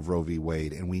undoing of Roe v.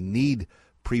 Wade. And we need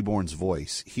Preborn's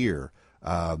voice here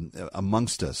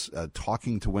amongst us,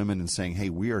 talking to women and saying, hey,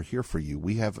 we are here for you.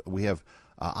 We have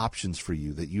options for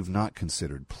you that you've not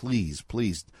considered. Please,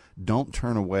 please don't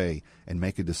turn away and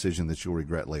make a decision that you'll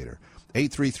regret later.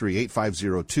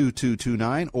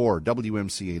 833-850-2229 or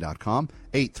WMCA.com,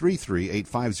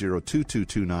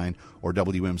 833-850-2229 or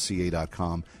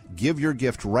WMCA.com. Give your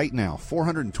gift right now.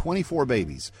 424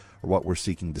 babies are what we're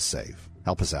seeking to save.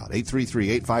 Help us out.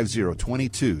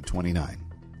 833-850-2229.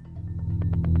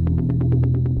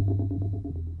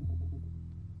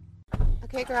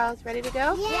 Okay, girls, ready to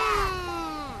go? Yeah!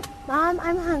 Mom,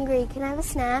 I'm hungry. Can I have a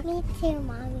snack? Me too,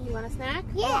 Mommy. You want a snack?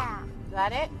 Yeah.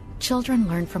 Got it? Children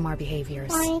learn from our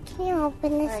behaviors. Mommy, can you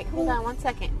open this? All right, hold on 1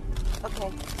 second. Okay.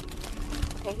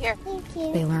 Okay, here. Thank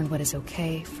you. They learn what is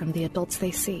okay from the adults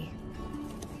they see.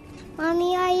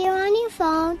 Mommy, are you on your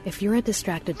phone? If you're a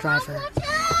distracted driver,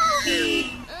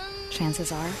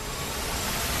 chances are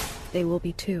they will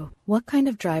be too. What kind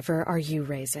of driver are you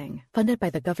raising? Funded by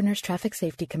the Governor's Traffic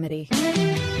Safety Committee.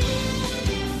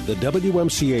 The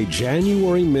WMCA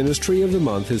January Ministry of the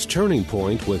Month is Turning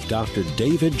Point with Dr.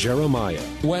 David Jeremiah.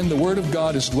 When the Word of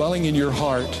God is dwelling in your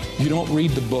heart, you don't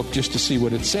read the book just to see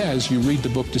what it says. You read the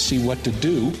book to see what to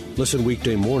do. Listen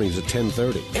weekday mornings at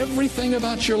 10:30. Everything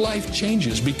about your life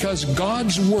changes because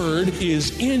God's Word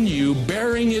is in you,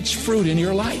 bearing its fruit in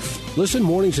your life. Listen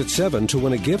mornings at 7 to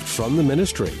win a gift from the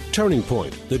ministry. Turning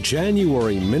Point, the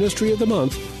January Ministry of the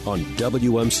Month on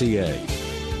WMCA.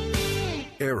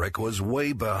 Eric was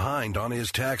way behind on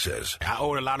his taxes. I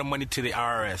owed a lot of money to the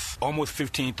IRS, almost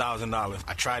 $15,000.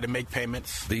 I tried to make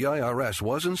payments. The IRS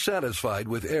wasn't satisfied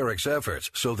with Eric's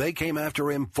efforts, so they came after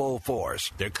him full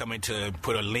force. They're coming to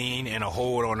put a lien and a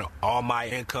hold on all my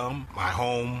income, my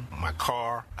home, my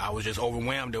car. I was just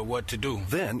overwhelmed at what to do.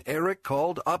 Then Eric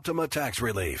called Optima Tax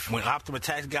Relief. When Optima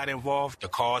Tax got involved, the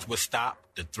calls would stop,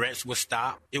 the threats would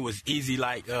stop. It was easy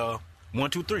like 1,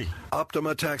 2, 3.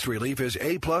 Optima Tax Relief is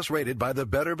A+ rated by the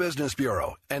Better Business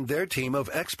Bureau, and their team of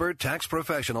expert tax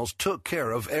professionals took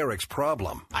care of Eric's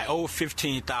problem. I owe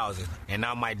 $15,000, and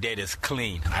now my debt is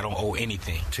clean. I don't owe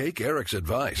anything. Take Eric's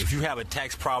advice. If you have a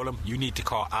tax problem, you need to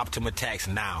call Optima Tax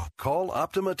now. Call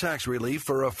Optima Tax Relief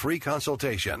for a free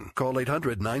consultation. Call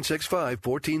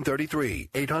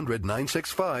 800-965-1433.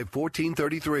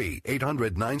 800-965-1433.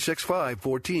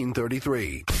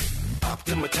 800-965-1433.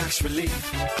 Optima Tax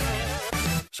Relief.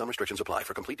 Some restrictions apply.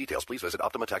 For complete details, please visit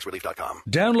OptimaTaxRelief.com.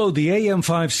 Download the AM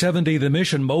 570 The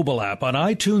Mission mobile app on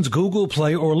iTunes, Google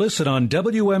Play, or listen on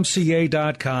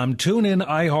WMCA.com, TuneIn,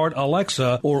 iHeart,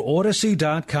 Alexa, or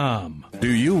Odyssey.com.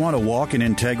 Do you want to walk in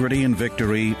integrity and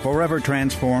victory, forever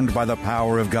transformed by the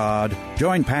power of God?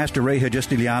 Join Pastor Ray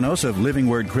Hagistilianos of Living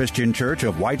Word Christian Church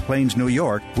of White Plains, New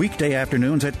York, weekday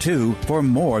afternoons at 2 for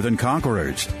More Than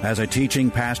Conquerors. As a teaching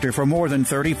pastor for more than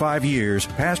 35 years,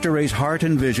 Pastor Ray's heart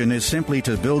and vision is simply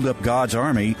to build up God's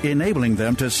army, enabling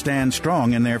them to stand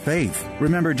strong in their faith.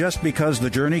 Remember, just because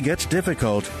the journey gets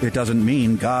difficult, it doesn't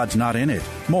mean God's not in it.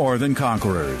 More Than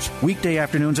Conquerors, weekday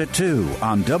afternoons at 2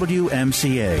 on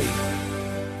WMCA.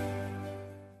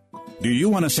 Do you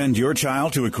want to send your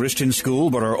child to a Christian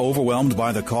school but are overwhelmed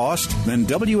by the cost? Then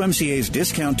WMCA's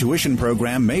discount tuition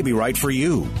program may be right for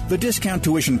you. The discount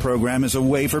tuition program is a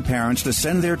way for parents to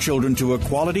send their children to a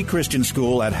quality Christian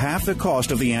school at half the cost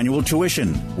of the annual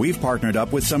tuition. We've partnered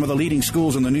up with some of the leading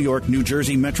schools in the New York, New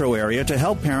Jersey metro area to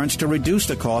help parents to reduce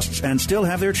the costs and still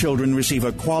have their children receive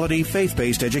a quality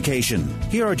faith-based education.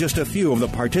 Here are just a few of the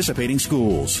participating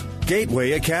schools.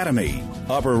 Gateway Academy,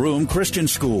 Upper Room Christian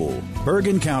School,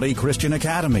 Bergen County Christian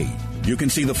Academy. You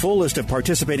can see the full list of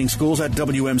participating schools at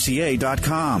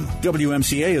WMCA.com.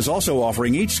 WMCA is also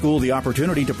offering each school the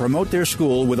opportunity to promote their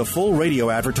school with a full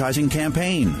radio advertising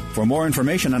campaign. For more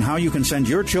information on how you can send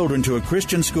your children to a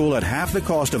Christian school at half the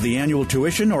cost of the annual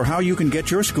tuition or how you can get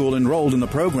your school enrolled in the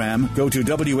program, go to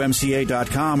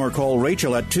WMCA.com or call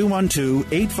Rachel at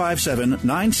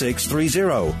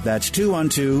 212-857-9630. That's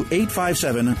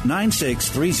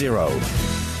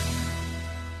 212-857-9630.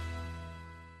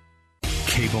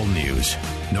 Cable news.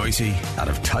 Noisy, out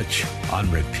of touch, on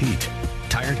repeat.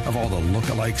 Tired of all the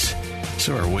lookalikes?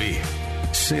 So are we.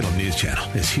 Salem News Channel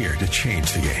is here to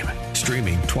change the game.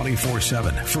 Streaming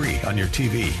 24/7, free on your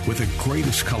TV with the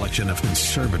greatest collection of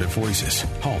conservative voices.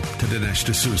 Home to Dinesh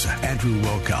D'Souza, Andrew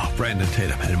Wilkow, Brandon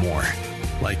Tatum, and more.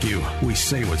 Like you, we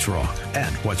say what's wrong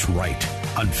and what's right.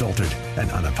 Unfiltered and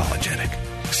unapologetic.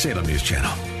 Salem News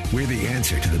Channel. We're the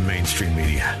answer to the mainstream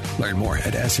media. Learn more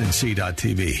at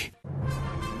snc.tv.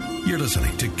 You're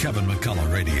listening to Kevin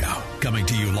McCullough Radio, coming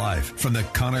to you live from the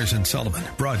Connors and Sullivan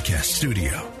Broadcast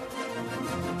Studio.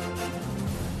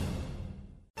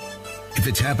 If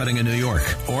it's happening in New York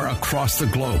or across the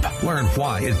globe, learn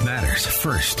why it matters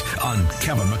first on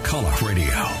Kevin McCullough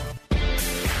Radio.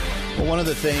 Well, one of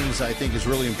the things I think is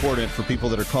really important for people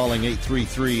that are calling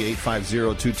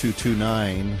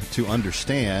 833-850-2229 to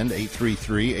understand,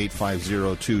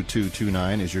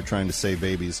 833-850-2229, as you're trying to save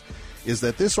babies, is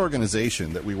that this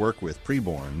organization that we work with,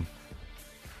 Preborn,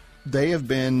 they have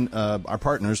been our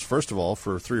partners, first of all,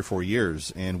 for 3 or 4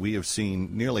 years, and we have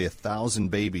seen nearly 1,000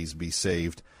 babies be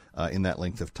saved in that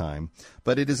length of time.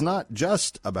 But it is not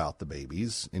just about the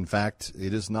babies. In fact,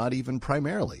 it is not even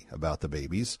primarily about the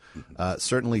babies.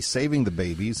 Certainly saving the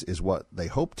babies is what they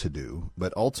hope to do,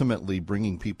 but ultimately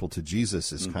bringing people to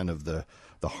Jesus is kind of the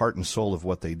heart and soul of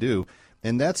what they do.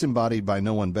 And that's embodied by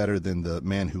no one better than the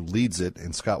man who leads it,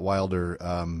 and Scott Wilder.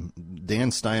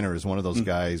 Dan Steiner is one of those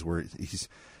guys where he's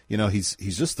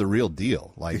just the real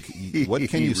deal. Like, what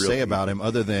can you say about him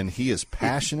other than he is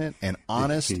passionate and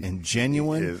honest and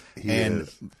genuine and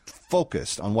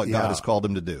focused on what God has called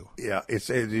him to do? Yeah, it's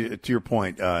to your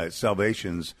point.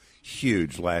 Salvation's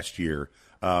huge last year.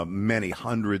 Many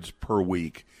hundreds per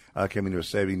week coming to a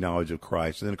saving knowledge of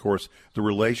Christ, and then of course the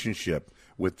relationship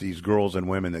with these girls and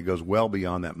women that goes well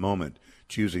beyond that moment,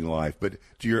 choosing life. But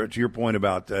to your point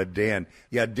about Dan,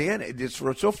 Dan, it's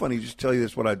so funny. Just tell you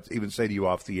this, what I'd even say to you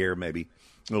off the air, maybe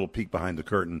a little peek behind the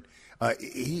curtain.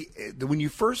 When you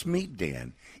first meet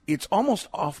Dan, it's almost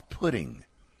off-putting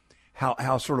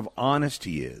how sort of honest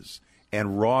he is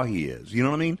and raw he is. You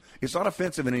know what I mean? It's not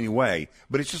offensive in any way,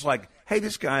 but it's just like, hey,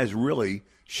 this guy is really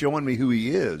showing me who he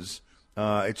is.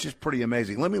 It's just pretty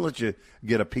amazing. Let you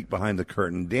get a peek behind the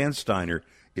curtain. Dan Steiner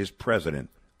is president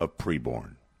of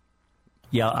Preborn.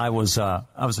 Yeah, I was a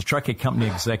trucking company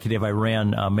executive. I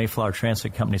ran Mayflower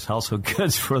Transit Company's household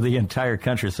goods for the entire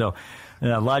country. So,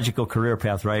 a logical career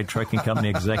path, right? Trucking company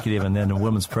executive, and then a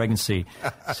women's pregnancy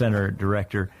center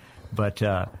director. But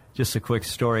just a quick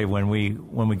story: when we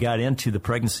got into the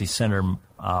pregnancy center,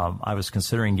 I was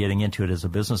considering getting into it as a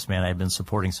businessman. I had been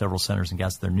supporting several centers and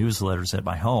got their newsletters at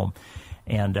my home,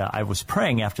 and I was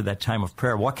praying after that time of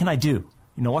prayer. What can I do?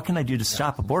 What can I do to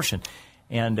stop abortion?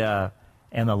 And a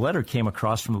letter came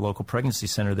across from the local pregnancy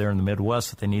center there in the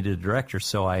Midwest that they needed a director.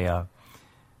 So I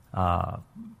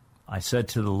said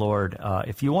to the Lord,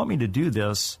 if you want me to do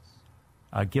this,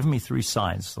 give me 3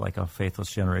 signs, like a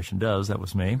faithless generation does. That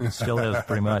was me. Still is,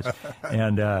 pretty much.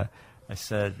 And I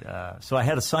said, so I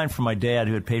had a sign from my dad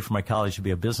who had paid for my college to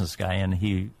be a business guy. And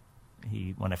he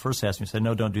when I first asked him, he said,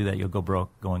 no, don't do that. You'll go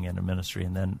broke going into ministry.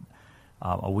 And then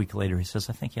a week later, he says,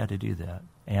 I think you ought to do that.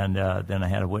 And then I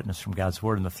had a witness from God's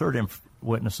Word. And the third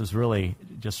witness is really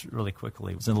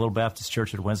quickly. It was in a little Baptist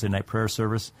church at a Wednesday night prayer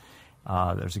service.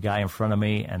 There's a guy in front of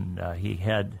me, and he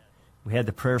had we had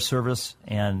the prayer service,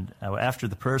 and after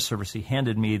the prayer service, he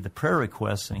handed me the prayer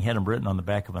requests, and he had them written on the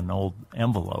back of an old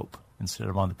envelope instead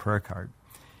of on the prayer card.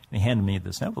 And he handed me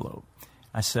this envelope.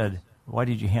 I said, why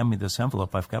did you hand me this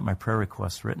envelope? I've got my prayer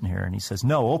requests written here. And he says,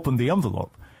 no, open the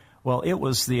envelope. Well, it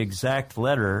was the exact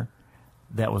letter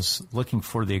that was looking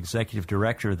for the executive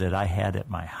director that I had at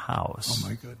my house. Oh,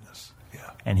 my goodness. Yeah.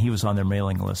 And he was on their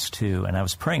mailing list, too. And I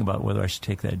was praying about whether I should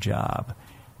take that job.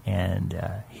 And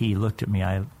he looked at me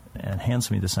and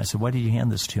hands me this. And I said, why did you hand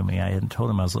this to me? I hadn't told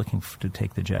him I was looking to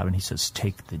take the job. And he says,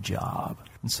 take the job.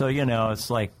 And so, it's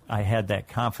like I had that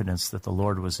confidence that the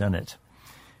Lord was in it.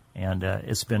 And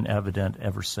it's been evident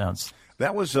ever since.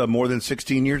 That was more than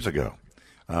 16 years ago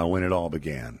when it all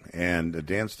began. And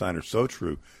Dan Steiner, so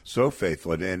true, so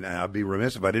faithful. And I'd be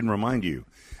remiss if I didn't remind you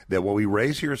that what we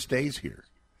raise here stays here.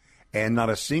 And not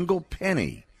a single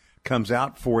penny comes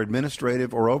out for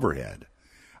administrative or overhead.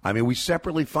 I mean, we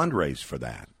separately fundraise for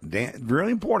that. Dan,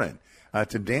 really important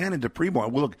to Dan and to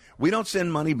Preborn. Well, look, we don't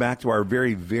send money back to our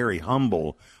very, very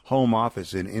humble home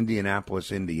office in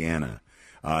Indianapolis, Indiana.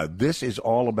 This is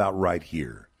all about right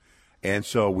here. And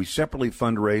so we separately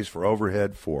fundraise for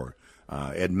overhead, for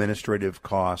administrative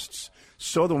costs,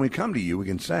 so that when we come to you, we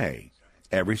can say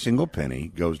every single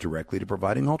penny goes directly to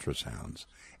providing ultrasounds.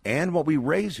 And what we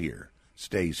raise here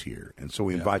stays here. And so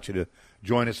we invite you to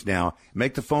join us now.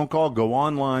 Make the phone call. Go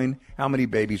online. How many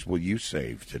babies will you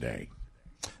save today?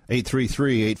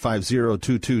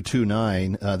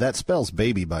 833-850-2229. That spells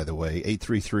baby, by the way,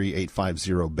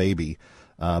 833-850-BABY.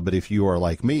 But if you are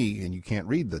like me and you can't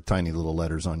read the tiny little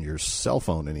letters on your cell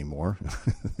phone anymore,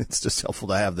 it's just helpful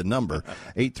to have the number,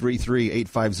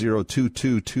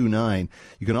 833-850-2229.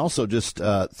 You can also just,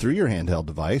 through your handheld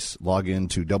device, log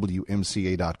into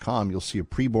WMCA.com. You'll see a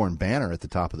Preborn banner at the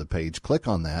top of the page. Click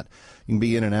on that. You can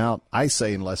be in and out. I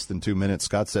say in less than 2 minutes.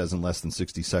 Scott says in less than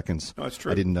 60 seconds. No, that's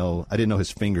true. I didn't know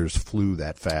his fingers flew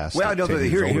that fast. Well,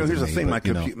 here's the thing. My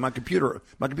computer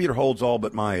holds all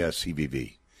but my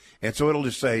CVV. And so it'll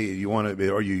just say, you want to be,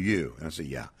 are you? And I say,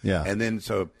 yeah. Yeah. And then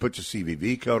so put your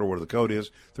CVV code or whatever the code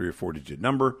is, 3 or 4 digit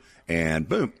number, and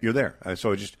boom, you're there.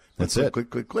 So just that's click,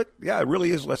 it. Click. Yeah, it really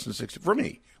is less than 60 for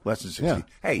me. Less than 60. Yeah.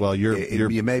 Hey, well, you're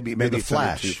maybe the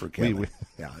Flash for Kevin.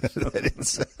 Yeah.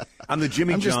 I'm the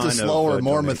Jimmy John. I'm just a slower,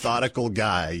 more methodical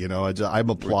guy. I'm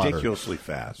a plotter. Ridiculously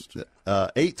fast.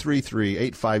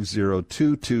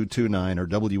 833-850-2229 or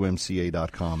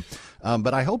WMCA.com.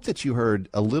 But I hope that you heard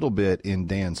a little bit in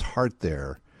Dan's heart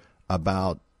there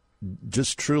about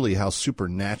just truly how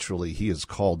supernaturally he is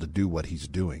called to do what he's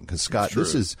doing. Because, Scott,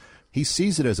 he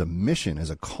sees it as a mission,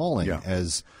 as a calling,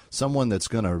 as someone that's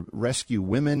going to rescue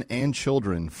women and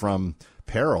children from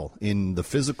peril in the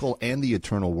physical and the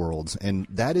eternal worlds. And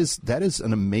that is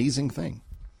an amazing thing.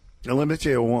 Now, let me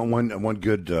tell you one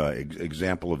good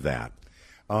example of that.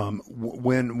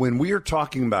 When we are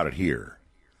talking about it here,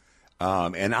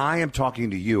 and I am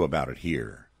talking to you about it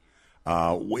here,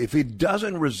 if it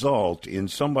doesn't result in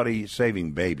somebody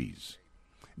saving babies,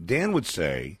 Dan would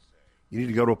say you need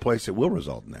to go to a place that will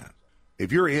result in that.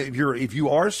 If you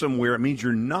are somewhere, it means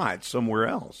you're not somewhere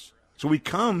else. So we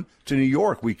come to New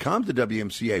York, we come to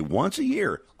WMCA once a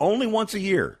year, only once a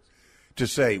year, to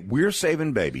say we're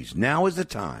saving babies. Now is the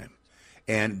time.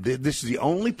 And this is the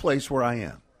only place where I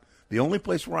am. The only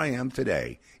place where I am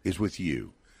today is with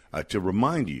you, to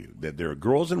remind you that there are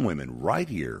girls and women right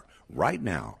here, right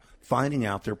now, finding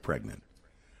out they're pregnant.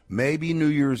 Maybe New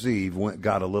Year's Eve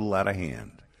got a little out of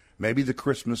hand. Maybe the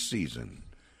Christmas season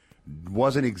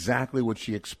wasn't exactly what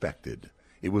she expected.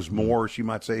 It was more, she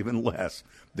might say even less,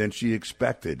 than she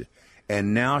expected.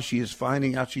 And now she is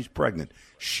finding out she's pregnant.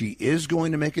 She is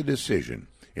going to make a decision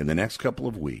in the next couple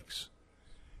of weeks.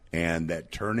 And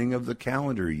that turning of the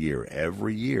calendar year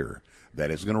every year,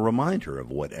 that is going to remind her of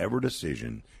whatever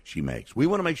decision she makes. We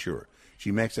want to make sure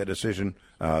she makes that decision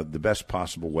the best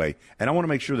possible way. And I want to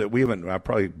make sure that I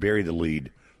probably buried the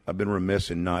lead. I've been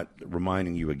remiss in not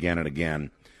reminding you again and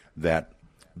again that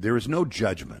there is no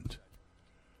judgment.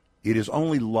 It is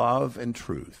only love and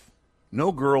truth.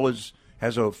 No girl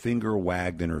has a finger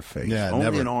wagged in her face. Yeah, only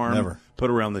never, an arm never. put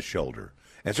around the shoulder.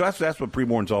 And so that's what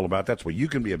Preborn's all about. That's what you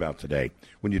can be about today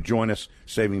when you join us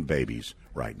saving babies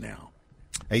right now.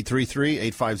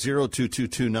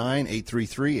 833-850-2229,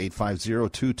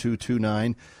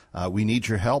 833-850-2229. We need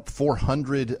your help.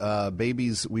 400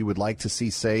 babies we would like to see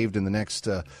saved in the next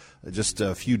just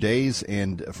a few days.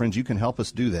 And, friends, you can help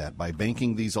us do that by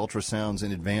banking these ultrasounds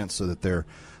in advance so that they're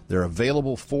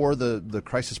available for the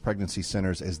crisis pregnancy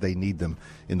centers as they need them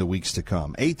in the weeks to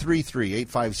come.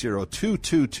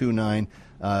 833-850-2229.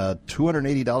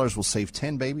 $280 will save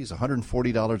 10 babies,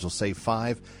 $140 will save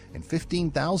 5, and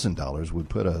 $15,000 would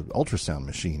put an ultrasound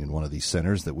machine in one of these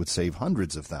centers that would save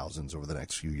hundreds of thousands over the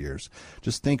next few years.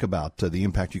 Just think about the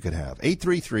impact you could have.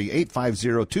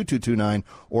 833-850-2229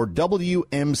 or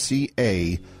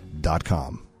WMCA.com.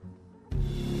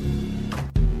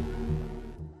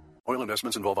 Oil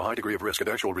investments involve a high degree of risk and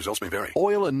actual results may vary.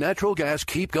 Oil and natural gas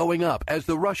keep going up as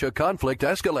the Russia conflict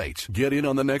escalates. Get in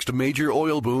on the next major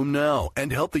oil boom now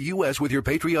and help the U.S. with your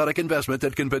patriotic investment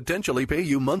that can potentially pay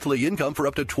you monthly income for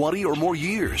up to 20 or more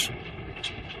years.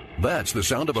 That's the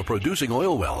sound of a producing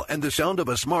oil well and the sound of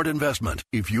a smart investment.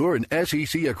 If you're an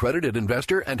SEC-accredited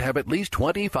investor and have at least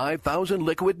 $25,000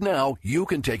 liquid now, you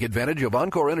can take advantage of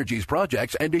Encore Energy's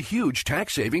projects and a huge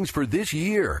tax savings for this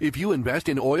year. If you invest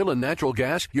in oil and natural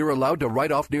gas, you're allowed to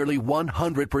write off nearly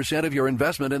 100% of your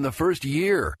investment in the first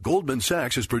year. Goldman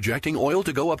Sachs is projecting oil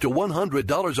to go up to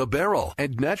 $100 a barrel,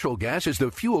 and natural gas is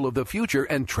the fuel of the future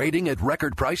and trading at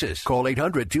record prices. Call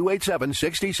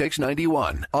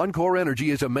 800-287-6691. Encore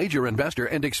Energy is a major investor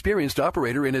and experienced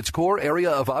operator in its core area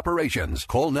of operations.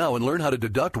 Call now and learn how to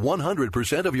deduct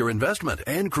 100% of your investment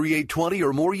and create 20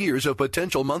 or more years of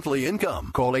potential monthly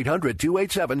income. Call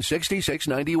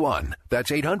 800-287-6691.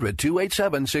 That's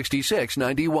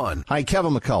 800-287-6691. Hi,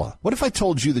 Kevin McCullough. What if I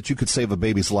told you that you could save a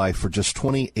baby's life for just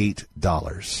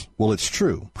 $28? Well, it's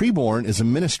true. Preborn is a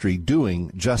ministry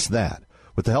doing just that,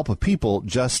 with the help of people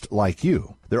just like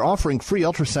you. They're offering free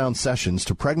ultrasound sessions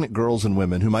to pregnant girls and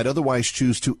women who might otherwise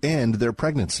choose to end their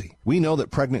pregnancy. We know that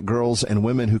pregnant girls and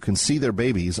women who can see their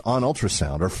babies on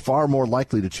ultrasound are far more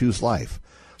likely to choose life.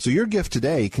 So your gift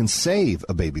today can save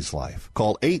a baby's life.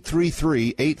 Call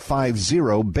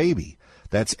 833-850-BABY.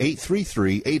 That's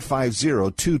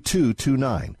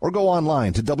 833-850-2229. Or go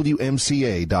online to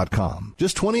WMCA.com.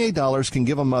 Just $28 can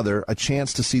give a mother a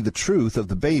chance to see the truth of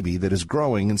the baby that is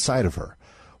growing inside of her.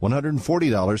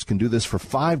 $140 can do this for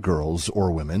 5 girls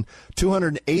or women.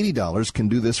 $280 can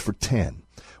do this for 10.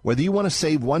 Whether you want to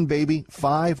save one baby,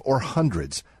 5, or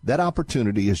hundreds, that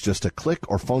opportunity is just a click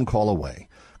or phone call away.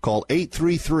 Call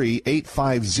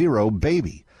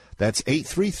 833-850-BABY. That's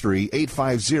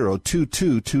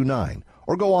 833-850-2229.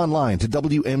 Or go online to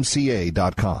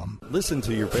WMCA.com. Listen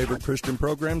to your favorite Christian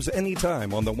programs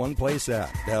anytime on the One Place app.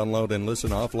 Download and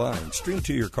listen offline. Stream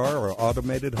to your car or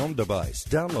automated home device.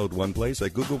 Download One Place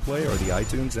at Google Play or the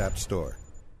iTunes App Store.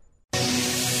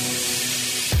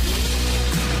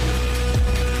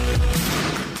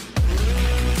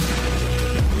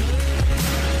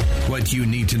 What you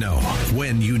need to know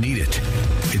when you need it.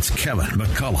 It's Kevin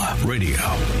McCullough Radio.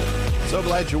 So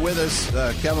glad you're with us.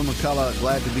 Kevin McCullough,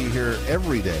 glad to be here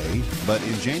every day. But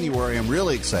in January, I'm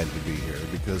really excited to be here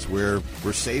because we're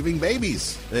saving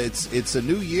babies. It's a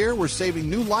new year. We're saving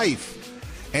new life.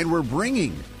 And we're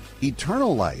bringing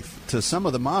eternal life to some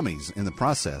of the mommies in the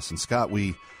process. And Scott,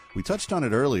 we touched on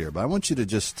it earlier, but I want you to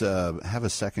just have a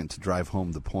second to drive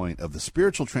home the point of the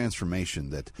spiritual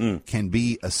transformation that can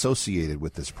be associated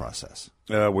with this process.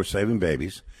 We're saving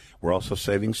babies. We're also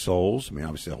saving souls. I mean,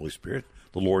 obviously, the Holy Spirit,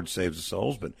 the Lord saves the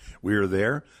souls, but we are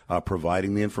there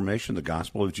providing the information, the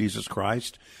gospel of Jesus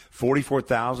Christ.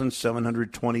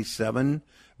 44,727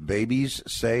 babies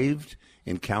saved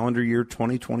in calendar year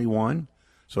 2021.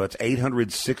 So that's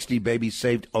 860 babies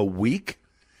saved a week.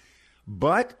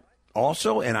 But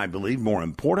also, and I believe more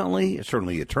importantly,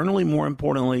 certainly eternally more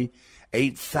importantly,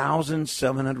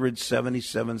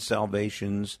 8,777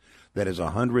 salvations. That is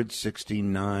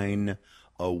 169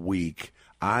 a week.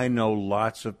 I know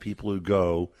lots of people who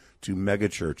go to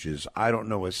megachurches. I don't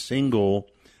know a single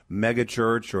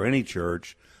megachurch or any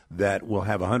church that will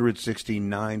have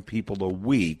 169 people a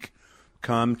week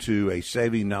come to a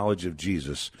saving knowledge of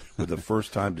Jesus with a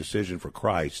first-time decision for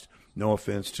Christ. No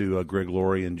offense to Greg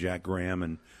Laurie and Jack Graham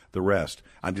and the rest.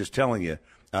 I'm just telling you,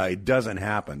 it doesn't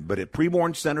happen. But at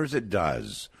preborn centers, it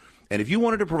does. And if you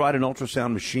wanted to provide an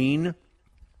ultrasound machine,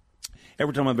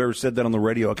 every time I've ever said that on the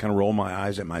radio, I kind of roll my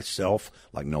eyes at myself,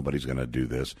 like nobody's going to do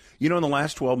this. You know, in the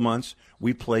last 12 months,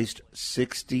 we placed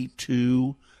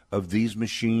 62 of these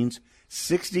machines,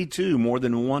 62, more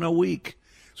than one a week.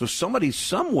 So somebody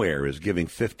somewhere is giving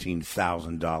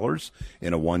 $15,000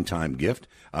 in a one-time gift.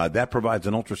 That provides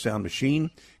an ultrasound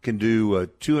machine, can do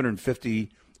 250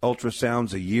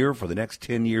 ultrasounds a year for the next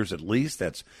 10 years at least.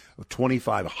 That's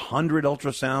 2,500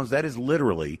 ultrasounds. That is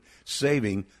literally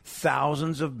saving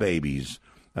thousands of babies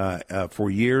for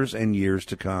years and years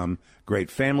to come.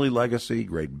 Great family legacy,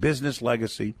 great business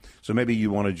legacy. So maybe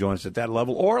you want to join us at that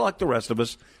level, or like the rest of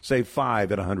us, save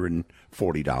 $5 at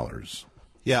 $140.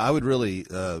 Yeah, I would really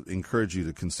encourage you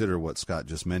to consider what Scott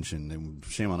just mentioned, and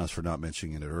shame on us for not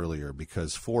mentioning it earlier,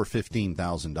 because for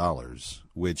 $15,000,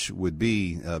 which would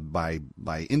be by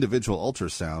individual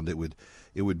ultrasound, it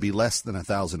would be less than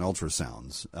 1,000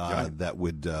 ultrasounds.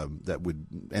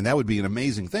 That would be an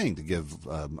amazing thing to give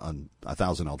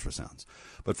 1,000 ultrasounds.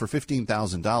 But for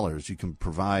 $15,000, you can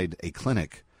provide a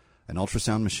clinic, an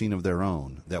ultrasound machine of their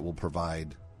own that will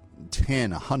provide 10,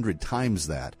 100 times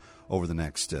that over the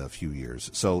next few years.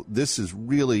 So this is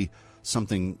really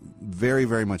something very,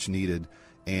 very much needed.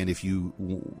 And if you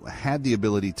had the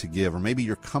ability to give, or maybe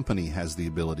your company has the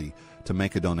ability to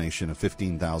make a donation of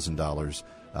 $15,000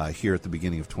 here at the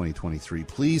beginning of 2023,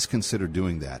 please consider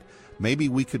doing that. Maybe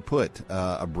we could put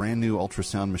a brand new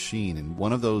ultrasound machine in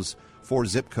one of those 4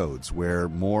 zip codes where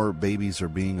more babies are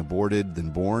being aborted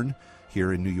than born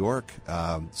here in New York.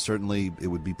 Certainly it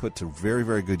would be put to very,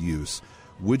 very good use.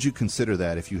 Would you consider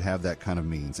that if you have that kind of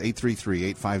means?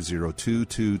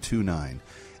 833-850-2229.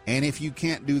 And if you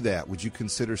can't do that, would you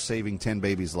consider saving 10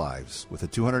 babies' lives? With a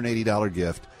 $280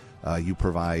 gift, you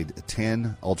provide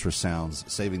 10 ultrasounds,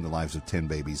 saving the lives of 10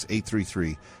 babies.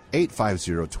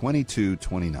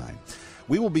 833-850-2229.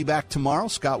 We will be back tomorrow.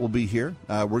 Scott will be here.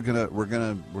 We're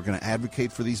gonna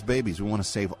advocate for these babies. We want to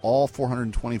save all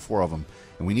 424 of them,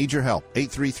 and we need your help.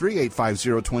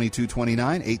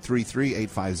 833-850-2229,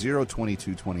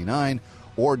 833-850-2229,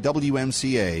 or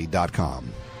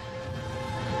WMCA.com.